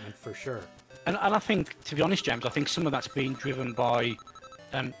development for sure. And I think, to be honest, James, I think some of that's being driven by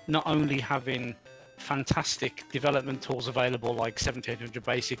not only having fantastic development tools available like 7800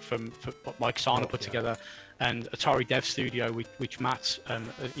 Basic from what Mike Sarna put together, and Atari Dev Studio, which Matt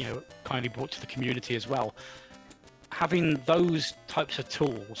kindly brought to the community as well. Having those types of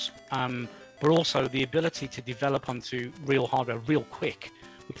tools, but also the ability to develop onto real hardware real quick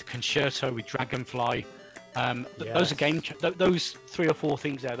with Concerto, with Dragonfly. Those are those 3 or 4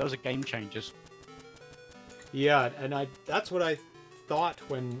 things there. Those are game changers. Yeah, and that's what I thought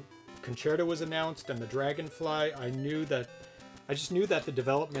when Concerto was announced and the Dragonfly. I just knew that the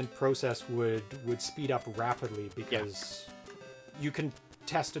development process would speed up rapidly because you can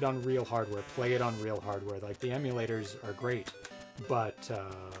test it on real hardware, play it on real hardware. Like the emulators are great, but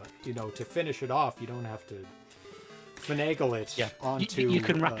to finish it off, you don't have to finagle it onto. You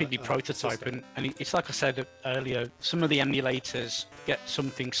can rapidly prototype, and it's like I said earlier. Some of the emulators get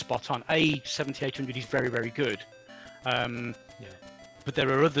something spot on. 7800 is very, very good. But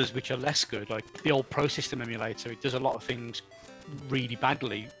there are others which are less good, like the old Pro System emulator. It does a lot of things really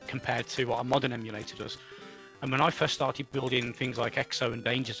badly compared to what a modern emulator does. And when I first started building things like EXO and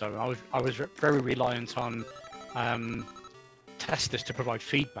Danger Zone, I was very reliant on testers to provide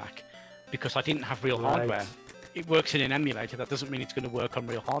feedback because I didn't have real hardware. It works in an emulator. That doesn't mean it's going to work on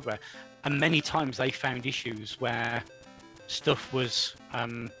real hardware. And many times they found issues where stuff was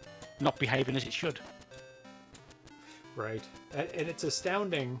not behaving as it should. Right. And it's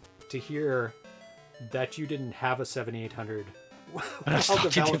astounding to hear that you didn't have a 7800 when I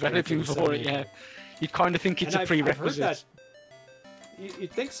started developing for it, You'd kind of think it's a prerequisite. I've heard that,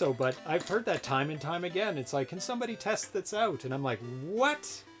 you'd think so, but I've heard that time and time again. It's like, can somebody test this out? And I'm like,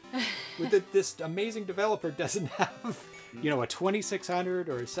 what? This amazing developer doesn't have, a 2600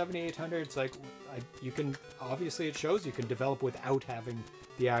 or a 7800. It's like, you can, obviously it shows you can develop without having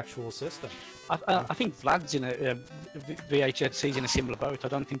the actual system. I think Vlad's in a VHZC's in a similar boat. I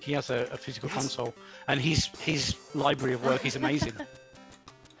don't think he has a physical console, and his library of work is amazing.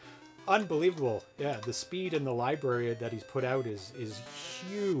 Unbelievable. Yeah, the speed in the library that he's put out is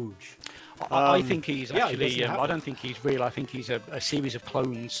huge. I think he's actually, I don't think he's real. I think he's a series of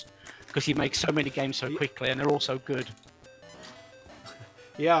clones because he makes so many games so quickly and they're all so good.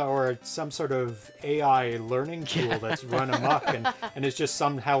 Yeah, or some sort of AI learning tool that's run amok and is just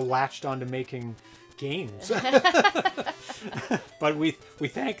somehow latched onto making games. But we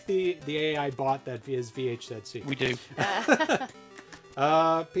thank the AI bot that is VHZC. We do.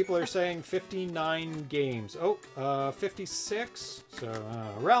 People are saying 59 games. 56.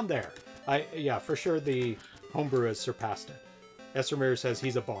 So around there. For sure the homebrew has surpassed it. S. Ramirez says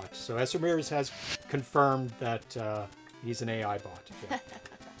he's a bot. So S. Ramirez has confirmed that he's an AI bot. Yeah.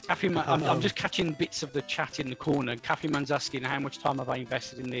 I'm just catching bits of the chat in the corner. Cafe Man's asking how much time have I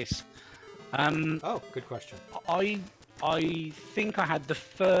invested in this. Good question. I think I had the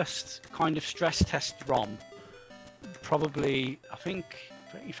first kind of stress test ROM. Probably, in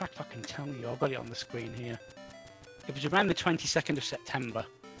fact, I can tell you, I've got it on the screen here. It was around the 22nd of September.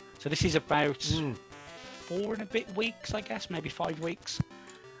 So this is about 4 and a bit weeks, I guess, maybe 5 weeks.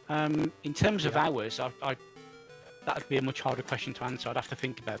 In terms of hours, that would be a much harder question to answer. I'd have to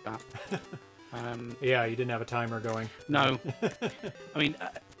think about that. You didn't have a timer going. No. I mean,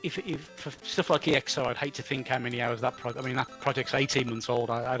 if for stuff like EXO, I'd hate to think how many hours that project's 18 months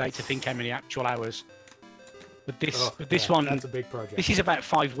old. I'd hate to think how many actual hours. But this one, that's a big project. This is about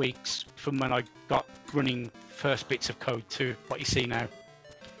 5 weeks from when I got running first bits of code to what you see now.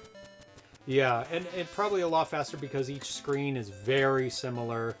 Yeah, and probably a lot faster because each screen is very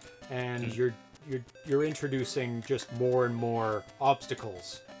similar, and you're introducing just more and more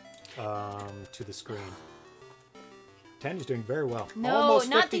obstacles to the screen. Tanya's doing very well. No,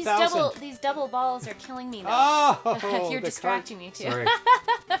 almost not 50,000. These double balls are killing me now. Oh, you're distracting me too. Sorry.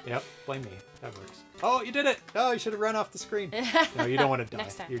 Yep, blame me. That works. Oh, you did it. Oh, you should have run off the screen. No, you don't want to die.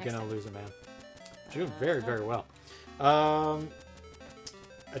 You're going to lose a man. Doing very, very well. Atari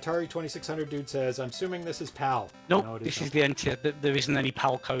 2600 dude says, I'm assuming this is PAL. Nope, No, this is the NTSC. There isn't any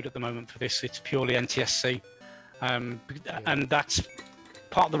PAL code at the moment for this. It's purely NTSC. And that's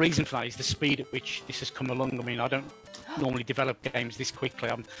part of the reason for that is the speed at which this has come along. I mean, I don't normally develop games this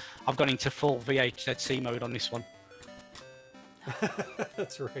quickly. I've gone into full VHZC mode on this one.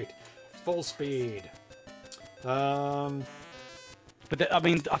 That's right. Full speed. But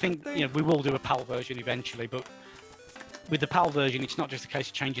I think we will do a PAL version eventually, but with the PAL version, it's not just a case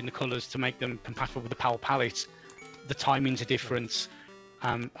of changing the colours to make them compatible with the PAL palette. The timings are different.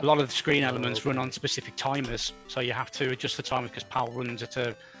 A lot of the screen elements run on specific timers, so you have to adjust the timers because PAL runs at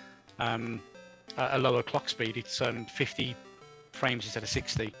a a lower clock speed. It's 50 frames instead of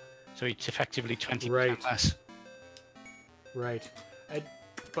 60, so it's effectively 20% less. Right.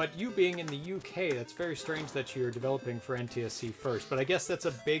 But you being in the UK, that's very strange that you're developing for NTSC first. But I guess that's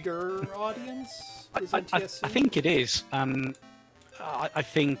a bigger audience. Is NTSC? I think it is. I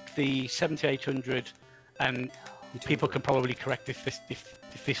think the 7800, and people can probably correct if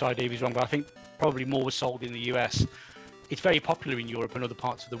this idea is wrong, but I think probably more was sold in the US. It's very popular in Europe and other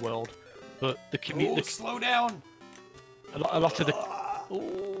parts of the world, but the community. Slow down. A lot of the.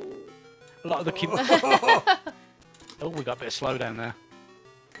 Oh, we got a bit of slowdown there.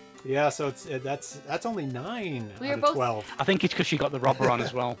 Yeah, so that's only 9 We out were of 12. I think it's because you got the robber on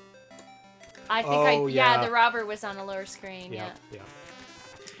as well. I think yeah, the robber was on a lower screen. Yeah.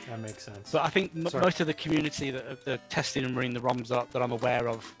 That makes sense. But I think most of the community that are testing and running the ROMs that I'm aware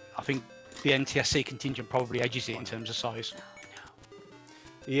of, I think the NTSC contingent probably edges it in terms of size.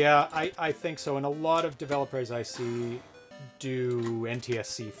 Yeah, I think so. And a lot of developers I see do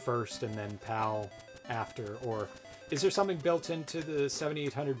NTSC first and then PAL after. Or is there something built into the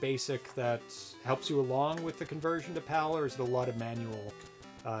 7800 BASIC that helps you along with the conversion to PAL, or is it a lot of manual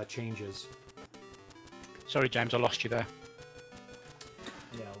changes? Sorry, James, I lost you there.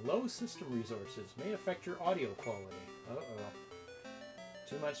 Yeah, low system resources may affect your audio quality. Uh-oh.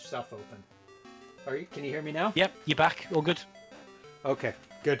 Too much stuff open. Can you hear me now? Yep, you're back. All good. Okay,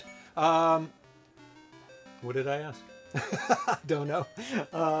 good. What did I ask? Don't know.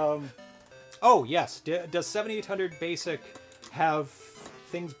 Oh, yes. Does 7800 BASIC have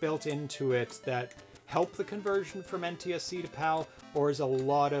things built into it that help the conversion from NTSC to PAL, or is a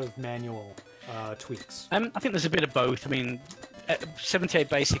lot of manual tweaks? I think there's a bit of both. I mean, 78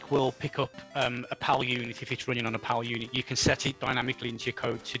 BASIC will pick up a PAL unit if it's running on a PAL unit. You can set it dynamically into your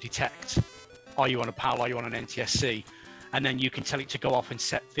code to detect, are you on a PAL, are you on an NTSC? And then you can tell it to go off and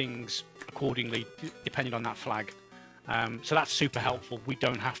set things accordingly, depending on that flag. So that's super helpful. We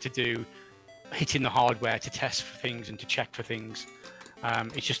don't have to do hitting the hardware to test for things and to check for things.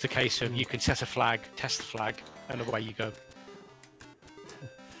 It's just a case of you can set a flag, test the flag, and away you go.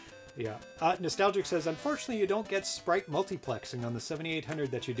 Yeah. Nostalgic says, unfortunately, you don't get sprite multiplexing on the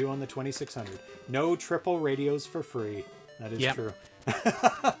 7800 that you do on the 2600. No triple radios for free. That is true.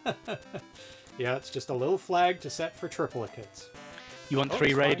 Yeah, it's just a little flag to set for triplicates. You want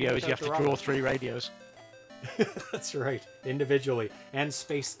 3 radios, you have to draw 3 radios. That's right, individually, and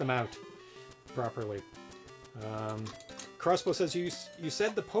space them out properly. Crossbow says, you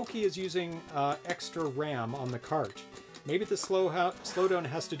said the Pokey is using extra RAM on the cart. Maybe the slowdown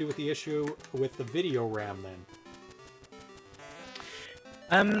has to do with the issue with the video RAM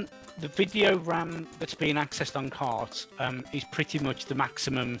then. The video RAM that's being accessed on carts is pretty much the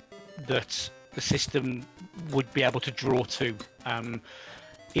maximum that the system would be able to draw to.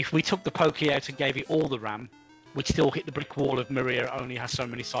 If we took the Pokey out and gave it all the RAM, we'd still hit the brick wall of Maria only has so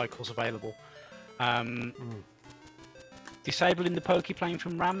many cycles available. Disabling the Pokey playing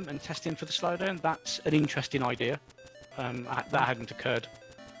from RAM and testing for the slowdown, that's an interesting idea. That hadn't occurred.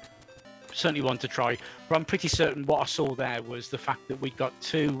 Certainly want to try, but I'm pretty certain what I saw there was the fact that we got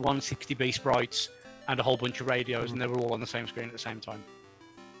 2 160B sprites and a whole bunch of radios, and they were all on the same screen at the same time.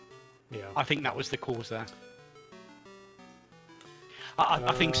 Yeah, I think that was the cause there.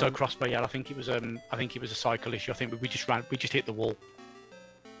 I think so, Crossbow. Yeah, I think it was a cycle issue. I think we just hit the wall.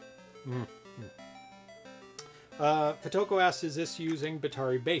 Fatoko asks, is this using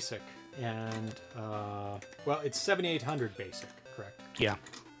Batari Basic? And well, it's 7800 Basic, correct? Yeah,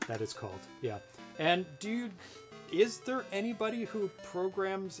 that is called. Yeah, and is there anybody who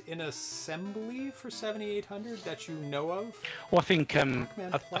programs in assembly for 7800 that you know of? Well, I think I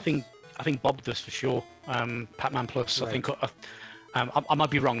think Bob does for sure. Pac-Man Plus. Right. I think I might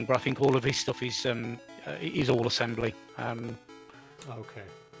be wrong, but I think all of his stuff is all assembly. Okay,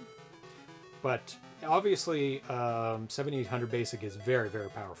 but obviously 7800 Basic is very, very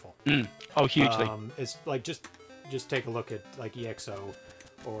powerful. Oh, hugely. It's like just take a look at like EXO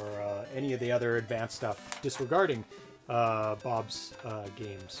or any of the other advanced stuff disregarding Bob's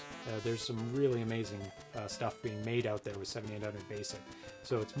games. There's some really amazing stuff being made out there with 7800 Basic,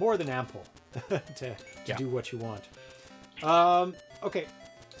 so it's more than ample to do what you want. Okay,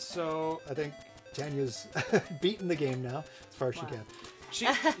 so I think Tanya's beaten the game now as far as she can.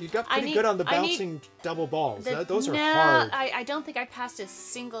 You got pretty good on the bouncing double balls. Those are hard. I don't think I passed a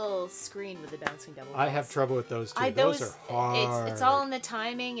single screen with the bouncing double balls. I have trouble with those too. Those are hard. It's all in the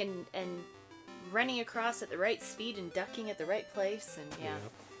timing and running across at the right speed and ducking at the right place, and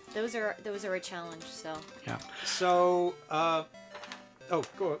those are a challenge. So So Oh,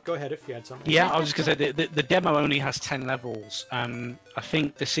 go ahead if you had something. Yeah, I was just going to say the demo only has 10 levels. I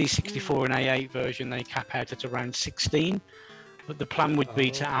think the C64 and A8 version they cap out at around 16, but the plan would be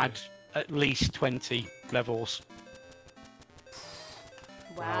to add at least 20 levels.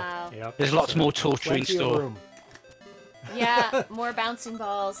 Wow. Yep. There's lots more torture in store. Yeah, more bouncing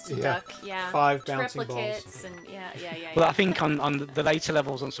balls to duck. Yeah, 5 bouncing triplicates balls. And yeah. Well, I think on the later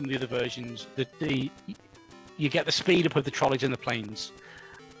levels on some of the other versions, you get the speed up of the trolleys and the planes.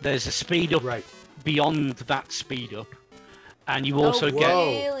 There's a speed up beyond that speed up, and you also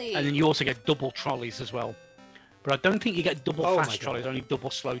and then you also get double trolleys as well. But I don't think you get double fast trolleys, only double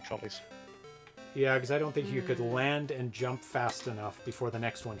slow trolleys. Yeah, because I don't think you could land and jump fast enough before the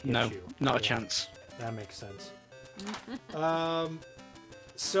next one hits you. No, not a chance. That makes sense.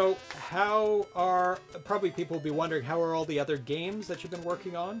 So how are, probably people will be wondering, how are all the other games that you've been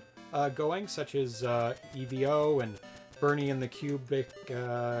working on going, such as EVO and Bernie and the Cubic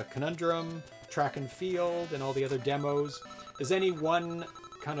Conundrum, Track and Field, and all the other demos? Is any one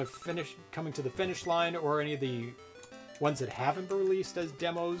kind of coming to the finish line, or any of the ones that haven't been released as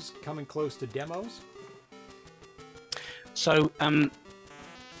demos coming close to demos? So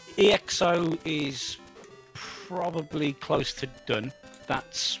EXO is probably close to done.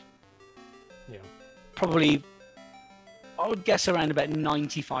 That's probably, I would guess, around about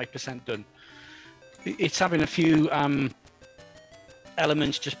 95% done. It's having a few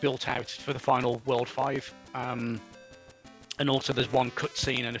elements just built out for the final World 5. And also there's one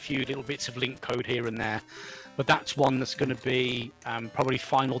cutscene and a few little bits of link code here and there. But that's one that's going to be probably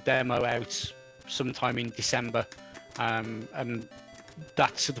final demo out sometime in December. And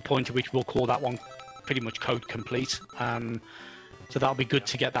that's at the point at which we'll call that one pretty much code complete. So that'll be good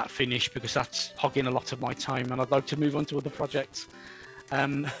to get that finished, because that's hogging a lot of my time and I'd like to move on to other projects.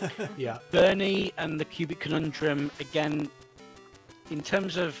 Bernie and the Cubic Conundrum, again, in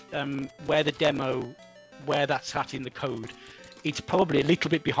terms of where the demo, where that's at in the code, it's probably a little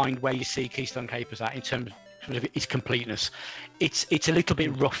bit behind where you see Keystone Kapers at in terms of its completeness. It's a little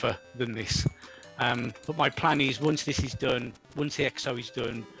bit rougher than this. But my plan is, once this is done, once the XO is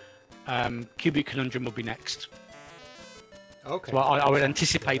done, Cubic Conundrum will be next. Okay. So I would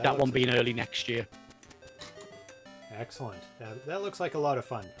anticipate that one being early next year. Excellent. That looks like a lot of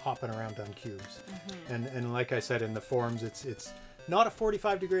fun, hopping around on cubes. And like I said in the forums, it's not a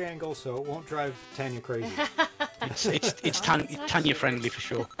 45-degree angle, so it won't drive Tanya crazy. It's Tanya friendly for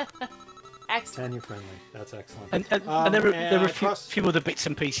sure. Excellent. Tanya friendly. That's excellent. And there are a few other bits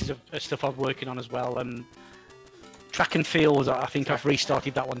and pieces of stuff I'm working on as well. Track and Field, I think I've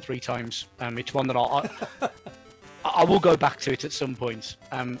restarted that one 3 times. It's one that I will go back to it at some point.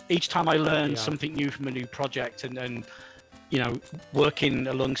 Each time I learn something new from a new project, and you know, working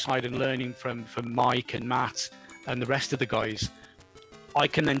alongside and learning from Mike and Matt and the rest of the guys, I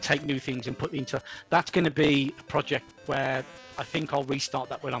can then take new things and put into. That's going to be a project where I think I'll restart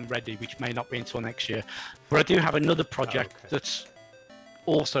that when I'm ready, which may not be until next year. But I do have another project that's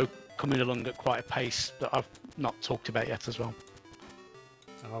also coming along at quite a pace that I've not talked about yet as well.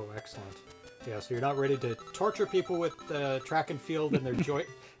 Oh, excellent. Yeah, so you're not ready to torture people with Track and Field and their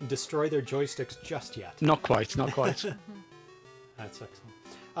and destroy their joysticks just yet. Not quite, not quite. That's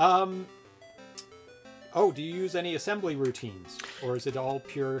excellent. Oh, do you use any assembly routines, or is it all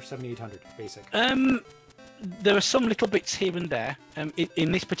pure 7800 basic? There are some little bits here and there.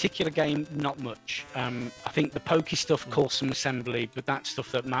 In this particular game, not much. I think the pokey stuff calls some assembly, but that's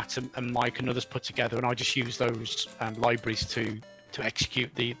stuff that Matt and Mike and others put together, and I just use those libraries to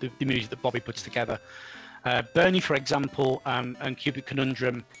execute the music that Bobby puts together. Bernie, for example, and Cubic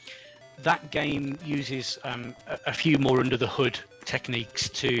Conundrum, that game uses a few more under the hood techniques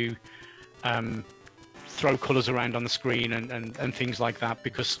to throw colours around on the screen and things like that,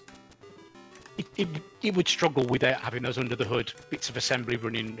 because it would struggle without having those under the hood bits of assembly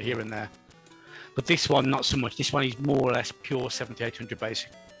running here and there. But this one, not so much. This one is more or less pure 7800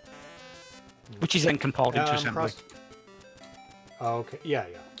 basic, which is then compiled into assembly. Oh, okay. Yeah.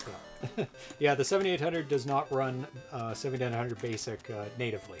 Yeah, the 7800 does not run 7900 basic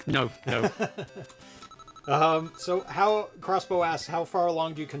natively. No. So how, Crossbow asks, how far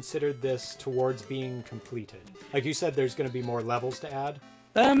along do you consider this towards being completed? Like you said, there's going to be more levels to add?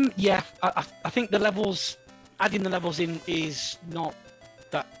 Yeah, I think adding the levels in is not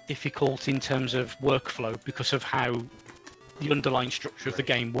that difficult in terms of workflow, because of how the underlying structure of the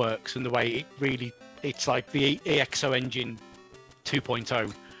game works and the way it's like the EXO engine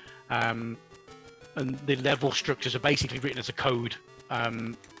 2.0, and the level structures are basically written as a code.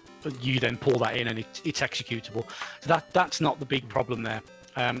 You then pull that in and it's executable. So that's not the big problem there.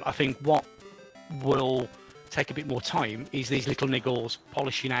 I think what will take a bit more time is these little niggles,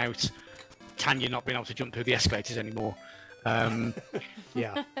 polishing out Tanya not being able to jump through the escalators anymore.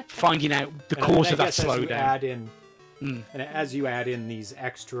 Yeah. Finding out the cause of that slowdown. And as you add in these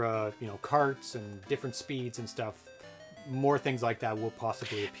extra, carts and different speeds and stuff, more things like that will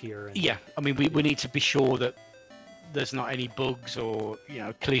possibly appear. And, yeah, I mean, we need to be sure that there's not any bugs or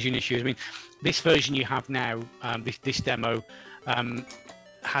collision issues. I mean, this version you have now, this demo,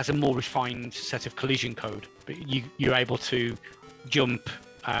 has a more refined set of collision code. But you're able to jump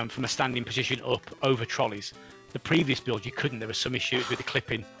from a standing position up over trolleys. The previous build you couldn't. There were some issues with the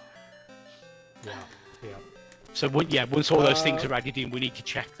clipping. Yeah. So once all those things are added in, we need to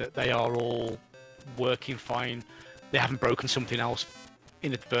check that they are all working fine. They haven't broken something else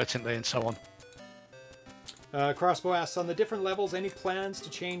inadvertently, and so on. Crossbow asks, on the different levels, any plans to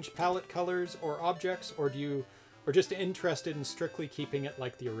change palette colors or objects, or just interested in strictly keeping it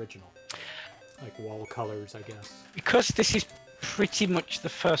like the original, like wall colors, I guess? Because this is pretty much the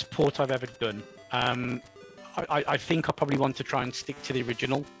first port I've ever done. I think I probably want to try and stick to the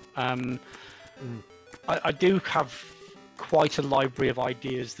original. I do have quite a library of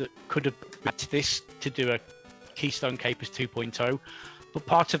ideas that could have matched this to do a Keystone Kapers 2.0, but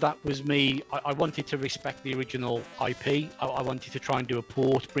part of that was me. I wanted to respect the original IP. I wanted to try and do a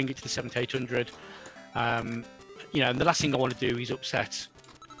port, bring it to the 7800. And the last thing I want to do is upset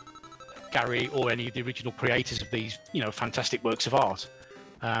Gary or any of the original creators of these, fantastic works of art.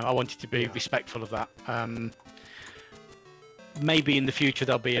 I wanted to be respectful of that. Maybe in the future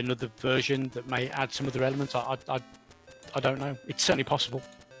there'll be another version that may add some other elements. I don't know. It's certainly possible.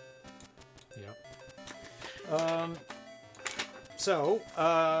 Yeah. So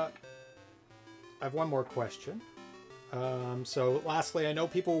I have one more question. So lastly, I know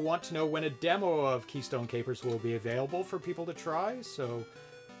people want to know when a demo of Keystone Kapers will be available for people to try. So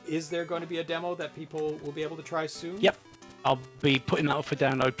is there going to be a demo that people will be able to try soon? Yep. I'll be putting that up for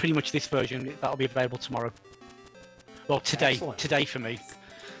download. Pretty much this version, that'll be available tomorrow. Well, today. Excellent. Today for me.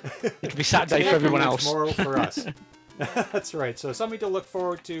 It'll be Saturday for everyone else. Tomorrow for us. That's right. So something to look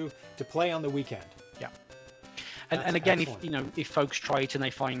forward to play on the weekend. Yeah. And again, excellent. if folks try it and they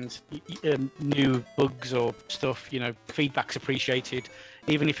find new bugs or stuff, feedback's appreciated.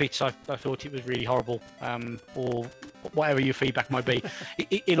 Even if it's I thought it was really horrible, or whatever your feedback might be,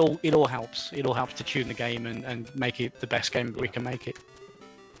 it all helps. It all helps to tune the game and make it the best game we can make it.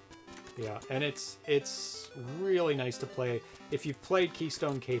 Yeah, and it's really nice to play. If you've played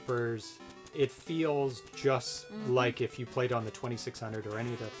Keystone Kapers, it feels just like if you played on the 2600 or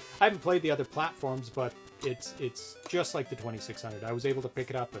any of the... I haven't played the other platforms, but it's just like the 2600. I was able to pick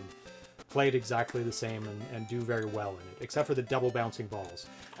it up and play it exactly the same and do very well in it, except for the double bouncing balls,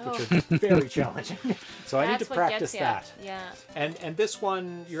 which are very challenging. So I need to practice that. Yeah. And this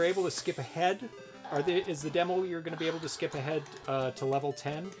one, you're able to skip ahead. Is the demo you're going to be able to skip ahead to level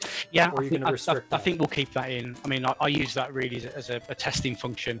 10? Yeah, or are you going to restrict that? I think we'll keep that in. I mean, I use that really as a testing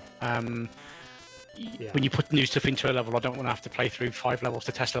function. When you put new stuff into a level, I don't want to have to play through 5 levels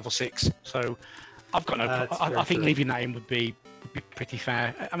to test level 6. So I've got no. I think leaving that in would be pretty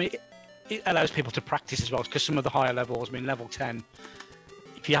fair. I mean, it allows people to practice as well, because some of the higher levels, I mean, level 10,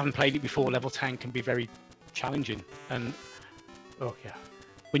 if you haven't played it before, level 10 can be very challenging. And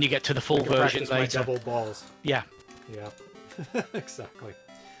when you get to the full version later, double balls. Yeah. Yeah. Exactly.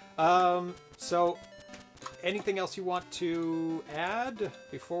 So, anything else you want to add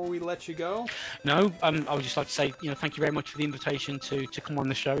before we let you go? No. I would just like to say, thank you very much for the invitation to come on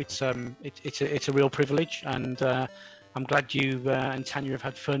the show. It's a real privilege, and I'm glad you and Tanya have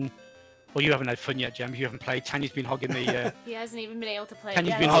had fun. Well, you haven't had fun yet, Jem. You haven't played. Tanya's been hogging the... He hasn't even been able to play.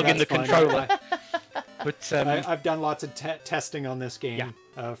 Tanya's been hogging the controller. But I've done lots of testing on this game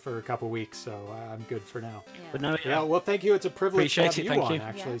for a couple weeks, so I'm good for now. Yeah. But no, well, thank you. It's a privilege to have you on,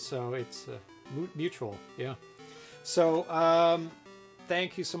 actually. So it's mutual. Yeah. So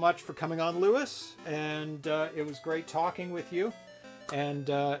thank you so much for coming on, Lewis. And it was great talking with you. And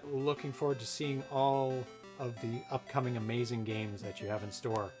looking forward to seeing all of the upcoming amazing games that you have in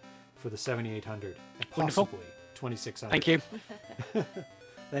store for the 7800 and possibly 2600. Thank you.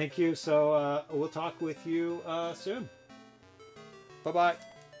 Thank you. So we'll talk with you soon. Bye-bye.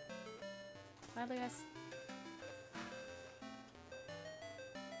 Bye, Lewis.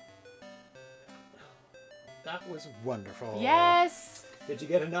 That was wonderful. Yes. Did you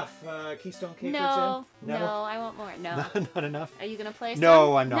get enough Keystone Kapers in? No, I want more. No. Not enough? Are you going to play some?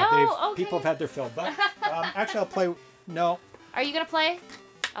 No, I'm not. No? Okay. People have had their fill. But actually, I'll play... No. Are you going to play?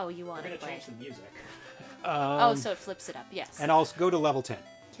 Oh, you want to play. We're going to change the music. So it flips it up. Yes. And I'll go to level 10.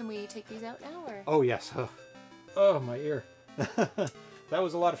 Can we take these out now? Or? Oh, yes. Oh, my ear. That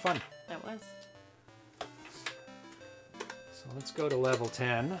was a lot of fun. That was. So let's go to level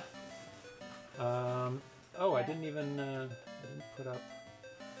 10. Oh, I didn't even I didn't put up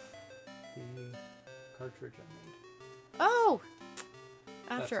the cartridge I made. Oh!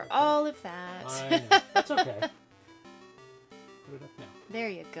 After okay. all of that. I know. That's okay. Put it up now. There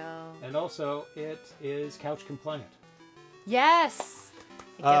you go. And also, it is couch compliant. Yes!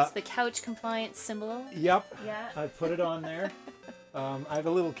 It gets the couch compliant symbol. Yep. Yeah. I put it on there. I have a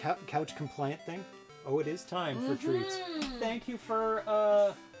little couch compliant thing. Oh, it is time for treats. Thank you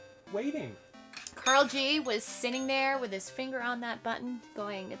for waiting. Carl G was sitting there with his finger on that button,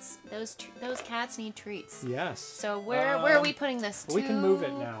 going, "It's those cats need treats." Yes. So where are we putting this? We can move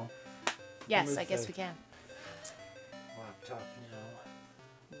it now. Yes, I guess we can. Laptop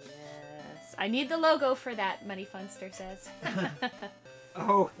now. Yes, I need the logo for that. Muddyfunster says.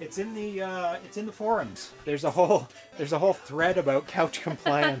 Oh, it's in the forums. There's a whole thread about couch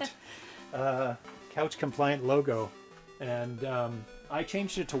compliant logo, and I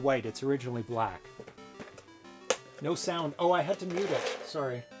changed it to white. It's originally black. No sound. Oh, I had to mute it.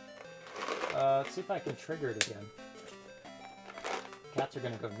 Sorry. Let's see if I can trigger it again. Cats are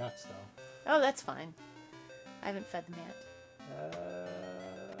gonna go nuts though. Oh, that's fine. I haven't fed them yet.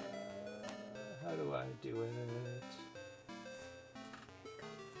 How do I do it?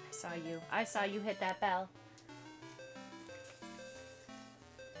 I saw you hit that bell.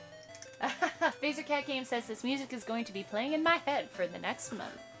 Phaser Cat Game says this music is going to be playing in my head for the next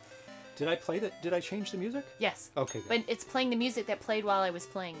month. Did I play that? Did I change the music? Yes. Okay, good. But it's playing the music that played while I was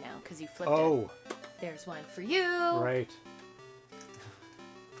playing now, because you flipped it. Oh. There's one for you. Right.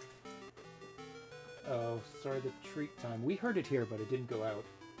 Oh, sorry, the treat time. We heard it here, but it didn't go out.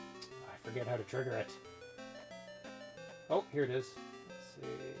 I forget how to trigger it. Oh, here it is. Let's see.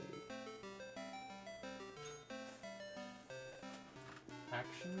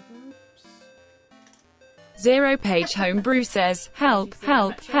 Action groups? ZeroPage Homebrew says, help,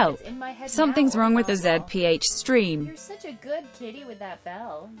 help, help. Something's wrong with the ZPH stream. You're such a good kitty with that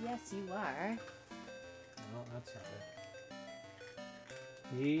bell. Yes, you are. No, that's not it.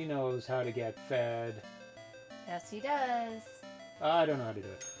 He knows how to get fed. Yes, he does. I don't know how to do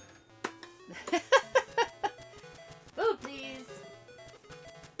it. Food, please.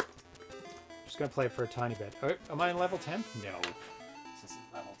 Just gonna play it for a tiny bit. Oh, am I on level 10? No. This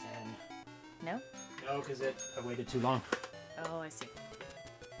isn't level 10. No? No, because I waited too long. Oh, I see.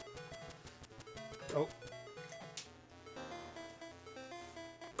 Oh.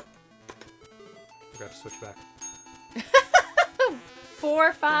 Forgot to switch back.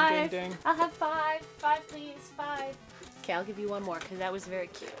 4, 5. Ding, ding, ding. I'll have 5. 5, please. 5. Okay, I'll give you one more because that was very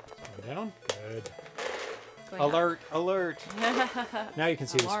cute. Going down. Good. Going Alert! Alert! Now you can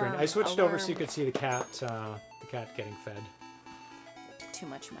see the screen. I switched over so you Alarm. could see the cat getting fed. Too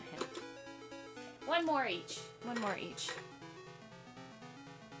much in my head. One more each. One more each.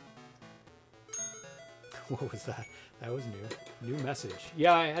 What was that? That was new. New message.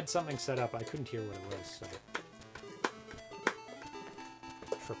 Yeah, I had something set up. I couldn't hear what it was. So.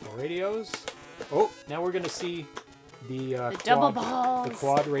 Triple radios. Oh, now we're gonna see the double quad, balls. The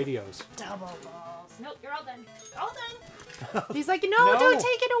quad radios. Double balls. Nope, you're all done. All done. He's like, no, No, don't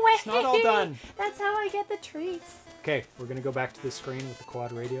take it away. It's not all done. That's how I get the treats. Okay, we're gonna go back to this screen with the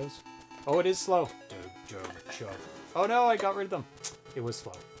quad radios. Oh, it is slow. Oh no, I got rid of them. It was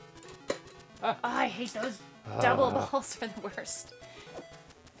slow. Oh, I hate those double balls are the worst.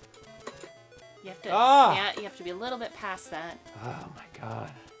 You have to, yeah, you have to be a little bit past that. Oh my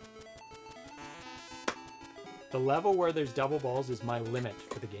god. The level where there's double balls is my limit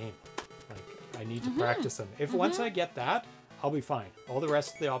for the game. Like, I need to practice them. If once I get that, I'll be fine. All the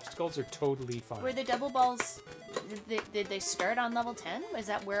rest of the obstacles are totally fine. Were the double balls, did they start on level 10? Was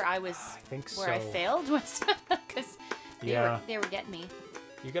that where I was, I think so. where I failed? Because they were getting me.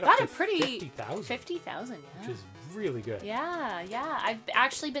 You got Got up to a pretty 50,000. 50,000, yeah. Which is really good. Yeah, yeah. I've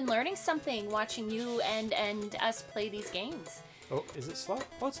actually been learning something watching you and us play these games. Oh, is it slow?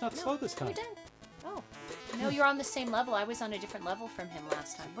 Oh, it's not slow this time. You're done. Oh. No, you're on the same level. I was on a different level from him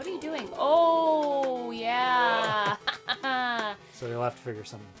last time. What are you doing? Oh, yeah. So you'll have to figure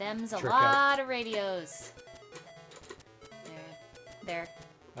some Them's a trick lot of radios. There.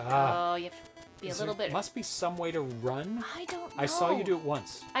 Ah. Oh, you have to be a little bit... Must be some way to run. I don't know. I saw you do it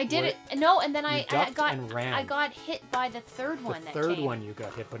once. I did it. No, and then I ducked and ran. I got hit by the third one that The third came. one you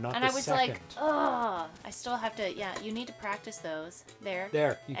got hit, but not And the I was second. like, oh, I still have to, yeah, you need to practice those. There.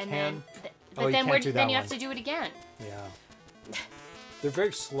 There, you and can. Then, Oh, but you then, can't do that then you one. have to do it again. Yeah. They're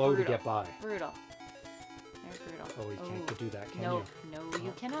very slow to get by. Brutal. They're brutal. Oh, you can't do that, can no, you? No,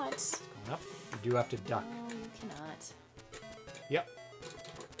 you cannot. Going up. You do have to duck. No, you cannot. Yep.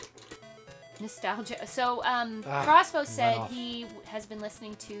 Nostalgia. So, Crossbow said off. he has been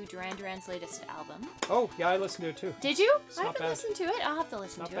listening to Duran Duran's latest album. Oh, yeah, I listened to it too. Did you? It's I not haven't bad. listened to it. I'll have to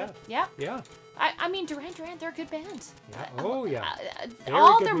listen Not to bad. it. Yeah. Yeah. I mean, Duran Duran, they're a good band. Yeah. Oh, yeah. Very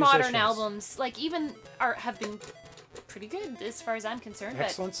All good their modern musicians. albums, like, even have been pretty good as far as I'm concerned.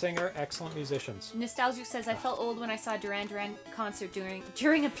 Excellent singer, excellent musicians. But Nostalgic says, I felt old when I saw Duran Duran concert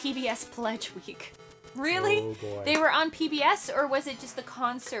during a PBS Pledge week. Really? Oh, boy. They were on PBS, or was it just the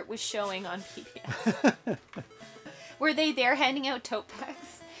concert was showing on PBS? Were they there handing out tote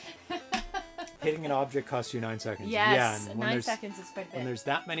bags? Hitting an object costs you 9 seconds. Yes, Yeah, and 9 seconds is quite a bit. when there's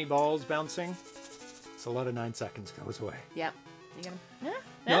that many balls bouncing, it's a lot of 9 seconds goes away. Yep. You gonna?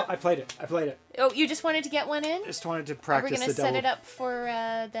 No, I played it. I played it. Oh, you just wanted to get one in? Just wanted to Are we practice gonna the set double it up for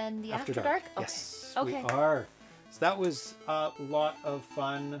then the After Dark? Okay. Yes, Okay. we are. So that was a lot of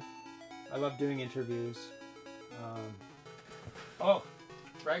fun. I love doing interviews. Oh,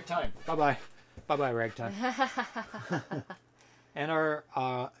 ragtime. Bye-bye. Bye-bye, ragtime. And our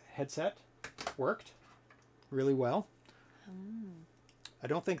headset worked really well. I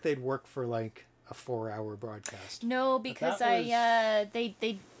don't think they'd work for like a 4-hour broadcast. No, because that they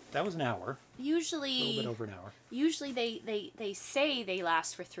That was an hour. A little usually bit over an hour. usually they say they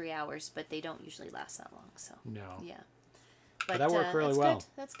last for 3 hours, but they don't usually last that long. So No. yeah, But that worked really that's well. Good.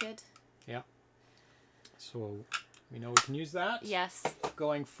 That's good. Yeah. So we know we can use that. Yes.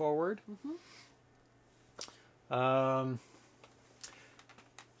 Going forward.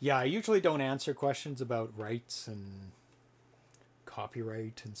 Yeah, I usually don't answer questions about rights and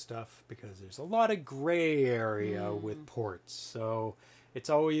copyright and stuff because there's a lot of gray area with ports. So it's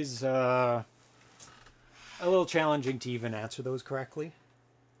always a little challenging to even answer those correctly.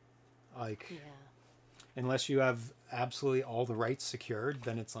 Like, Yeah. unless you have absolutely all the rights secured,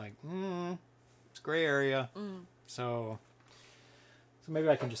 then it's like, it's gray area. So maybe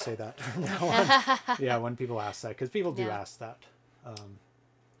I can just say that from now on. Yeah, when people ask that, because people do ask that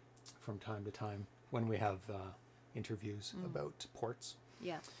from time to time when we have interviews about ports.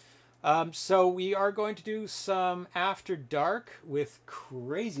 Yeah. So we are going to do some After Dark with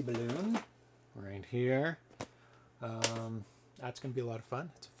Crazy Balloon right here. That's going to be a lot of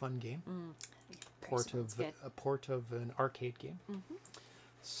fun. It's a fun game. A port of an arcade game.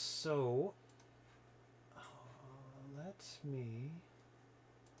 So let me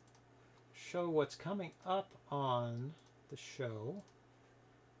show what's coming up on the show.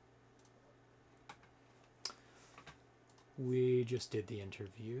 We just did the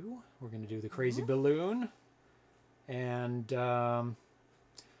interview. We're going to do the Crazy Balloon. And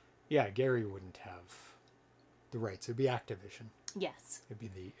yeah, Gary wouldn't have the rights. It'd be Activision. Yes. It'd be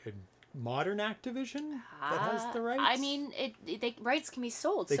the modern Activision that has the rights. I mean, rights can be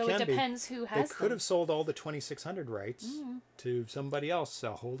sold, They so can it be. depends who has They could have sold all the 2600 rights to somebody else,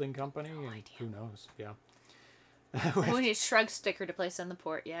 a holding company. And who knows? Yeah. We need a shrug sticker to place on the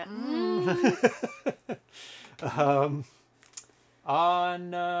port, yeah.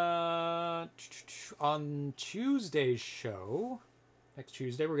 On Tuesday's show, next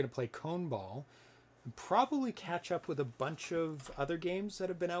Tuesday, we're going to play Cone Ball and probably catch up with a bunch of other games that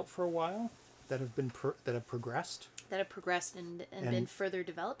have been out for a while that have been that have progressed. That have progressed and been further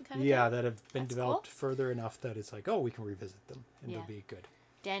developed, kind of Yeah, thing? that have been That's developed cool. further enough that it's like, oh, we can revisit them and they'll be good.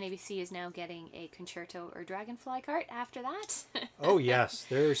 Dan ABC is now getting a Concerto or Dragonfly cart after that. Oh, yes.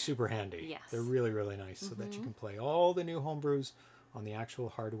 They're super handy. Yes. They're really, really nice so that you can play all the new homebrews on the actual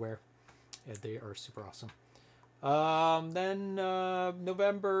hardware. And they are super awesome. Then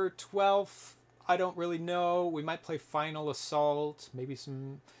November 12th, I don't really know. We might play Final Assault, maybe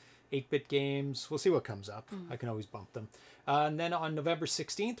some 8-bit games. We'll see what comes up. I can always bump them. And then on November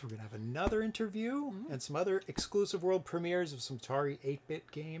 16th, we're going to have another interview and some other exclusive world premieres of some Atari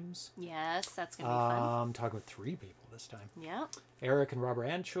 8-bit games. Yes, that's going to be fun. I'm talking with 3 people this time. Yeah. Eric and Robert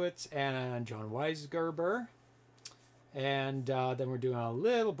Anschwitz and John Weisgerber. And then we're doing a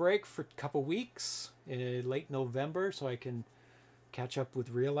little break for a couple weeks in late November so I can catch up with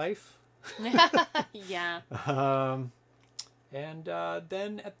real life. Yeah. And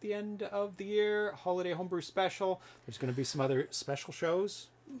then at the end of the year, Holiday Homebrew Special. There's going to be some other special shows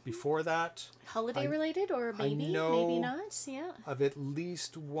before that. Holiday related or maybe, maybe not. Yeah. Of at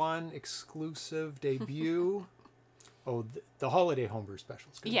least one exclusive debut. The Holiday Homebrew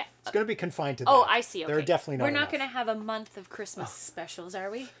Specials. Yeah. It's going to be confined to that. Oh, I see. Okay. There are definitely not We're not enough. going to have a month of Christmas specials, are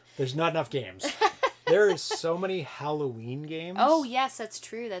we? There's not enough games. There is so many Halloween games. Oh, yes, that's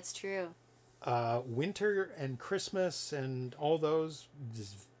true. That's true. Winter and Christmas and all those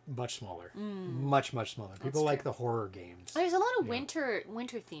is much smaller. Much, much smaller. People like the horror games. There's a lot of winter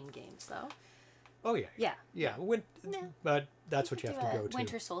themed games though. Oh yeah. Yeah. Yeah. But that's what you have to go to.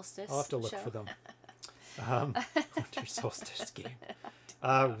 Winter solstice. I'll have to look show. for them. Winter solstice game.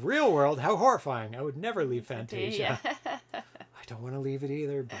 Real world, how horrifying. I would never leave Fantasia. Yeah. I don't want to leave it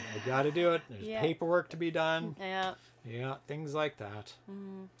either, but I got to do it. There's paperwork to be done. Yeah. Yeah, things like that.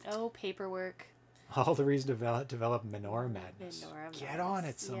 Oh, paperwork. All the reason to develop Menorah Madness. Menorah Get on it,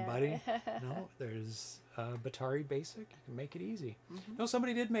 Madness, somebody. yeah. No, there's Atari Basic. You can make it easy. No,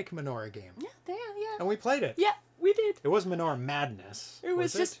 somebody did make a Menorah game. Yeah, yeah. And we played it. Yeah, we did. It was Menorah Madness. It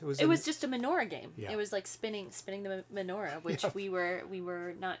was just It was just a menorah game. Yeah. It was like spinning the menorah, which we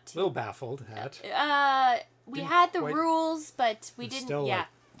were not A little baffled at. we Didn't had the quite- rules, but we It's didn't. still Yeah, like,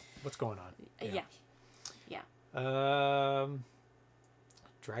 what's going on? yeah.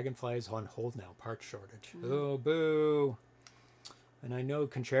 Dragonflies on hold now. Part shortage. Oh, boo. And I know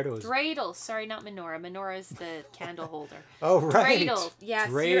Concerto's... Dreidel. Sorry, not menorah. Menorah is the candle holder. Oh, right. Dreidel.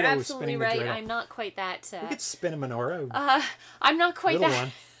 Yes, Dreidel you're was absolutely spinning the right. dreidel. I'm not quite that. We could spin a menorah. I'm not quite Little that.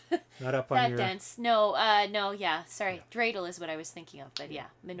 one. Not up on That your... dense. No, no, yeah. Sorry. Dreidel is what I was thinking of, but yeah,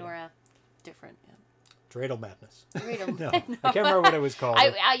 menorah, different. Yeah. Dreidel Madness. Dreidel. No, I can't remember what it was called.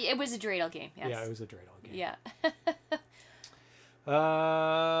 It was a dreidel game. Yes. Yeah, it was a dreidel game. Yeah.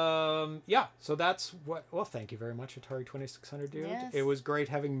 Yeah, so that's what... Well, thank you very much, Atari 2600, dude. Yes. It was great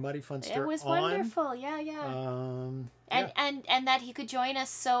having Muddyfunster on. It was wonderful. Yeah, yeah. And that he could join us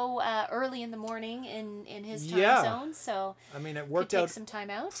so early in the morning in his time zone. So I mean, it could worked take out some time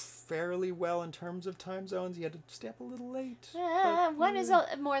out. fairly well in terms of time zones. You had to stay up a little late. One is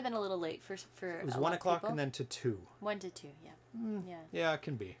more than a little late for It was a 1 lot of o'clock people. and then to 2. 1 to 2. Yeah. Yeah. Yeah, it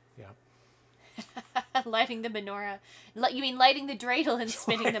can be. Yeah. Lighting the menorah. You mean lighting the dreidel and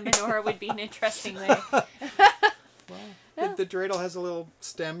spinning the menorah would be an interesting way. Well, the dreidel has a little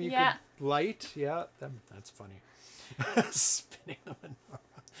stem you could light. Yeah, that's funny. Spinning the menorah.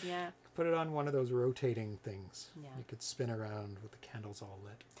 Yeah. Put it on one of those rotating things. Yeah. You could spin around with the candles all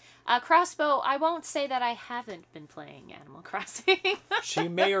lit. Crossbow, I won't say that I haven't been playing Animal Crossing. She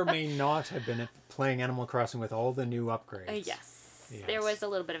may or may not have been playing Animal Crossing with all the new upgrades. Yes. Yes. There was a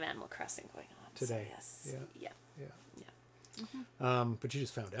little bit of Animal Crossing going on. Today. So yes. Yeah. But you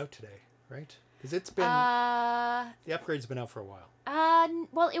just found out today, right? Because it's been... the upgrade's been out for a while.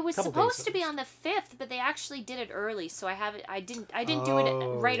 Well, it was Couple supposed days, to be at on the 5th, but they actually did it early, so I didn't do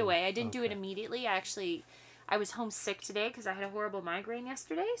it right away. I didn't do it immediately. I was homesick today because I had a horrible migraine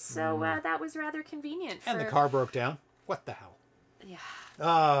yesterday, so that was rather convenient. And the car broke down. What the hell? Yeah.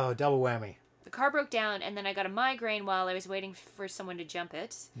 Oh, double whammy. The car broke down, and then I got a migraine while I was waiting for someone to jump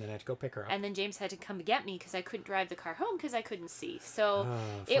it. And then I had to go pick her up. And then James had to come get me because I couldn't drive the car home because I couldn't see. So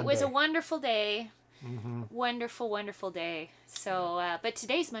it fun was day. a wonderful day. Wonderful, wonderful day. So, but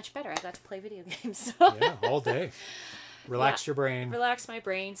today's much better. I got to play video games. So. Yeah, all day. Relax your brain. Relax my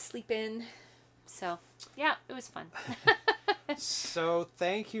brain, sleep in. So, yeah, it was fun. So,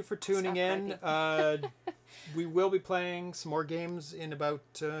 thank you for tuning in. We will be playing some more games in about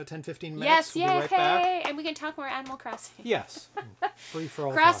 10-15 minutes. Yes, we'll be right back. And we can talk more Animal Crossing. Yes. Free for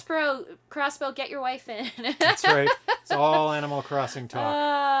all talk. Crossbow, get your wife in. That's right. It's all Animal Crossing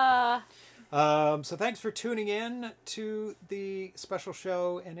talk. Uh, So thanks for tuning in to the special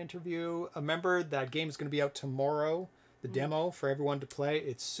show and interview. Remember, that game is going to be out tomorrow. The demo for everyone to play.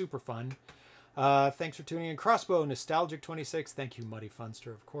 It's super fun. Thanks for tuning in. Crossbow, Nostalgic26. Thank you, Muddyfunster,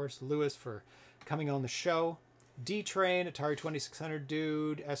 of course. Lewis for coming on the show. D-Train, Atari 2600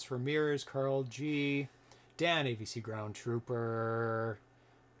 Dude. S. Ramirez, Carl G. Dan, AVC Ground Trooper.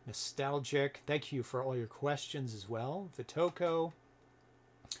 Nostalgic. Thank you for all your questions as well. Vitoko.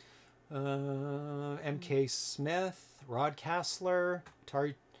 MK Smith. Rod Kassler.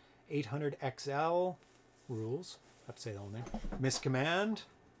 Atari 800 XL. Rules. I have to say the whole name. Miscommand.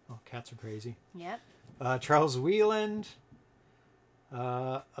 Oh, cats are crazy. yep. Charles Wieland.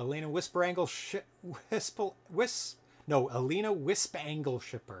 Elena Wispangle Elena Wispangle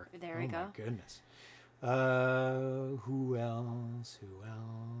Shipper. There we go. Oh my goodness. Who else?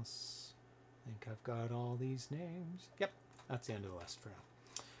 I think I've got all these names. Yep, that's the end of the list for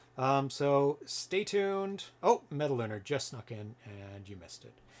now. So stay tuned. Oh, Metal Learner just snuck in and you missed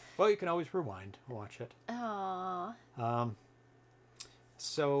it. Well, you can always rewind, watch it. Aww.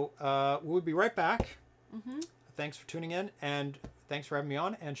 So we'll be right back. Thanks for tuning in, and thanks for having me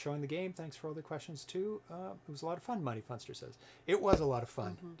on and showing the game. Thanks for all the questions, too. It was a lot of fun, Muddyfunster says. It was a lot of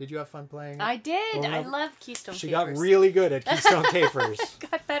fun. Did you have fun playing? I did. Well, I love Keystone Kapers. She got really good at Keystone Kapers.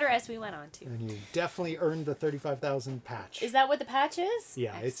 Got better as we went on, too. And you definitely earned the 35,000 patch. Is that what the patch is?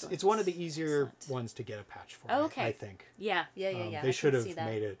 Yeah, it's one of the easier ones to get a patch for, okay. I think. Yeah. They should have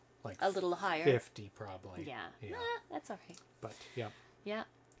made it like a little higher. 50 probably. Yeah. That's all right. But, yeah. Yeah.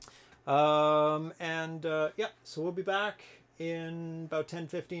 Yeah, so we'll be back in about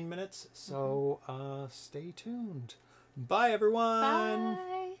 10-15 minutes. So stay tuned. Bye, everyone. Bye.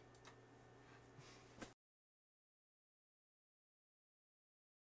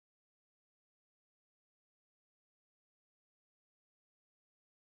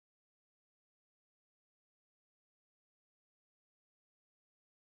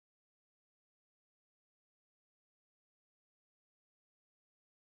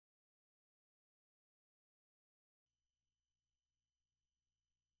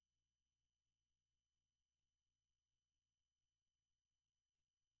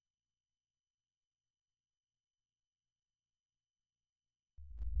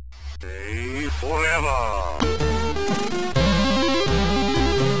 Stay forever.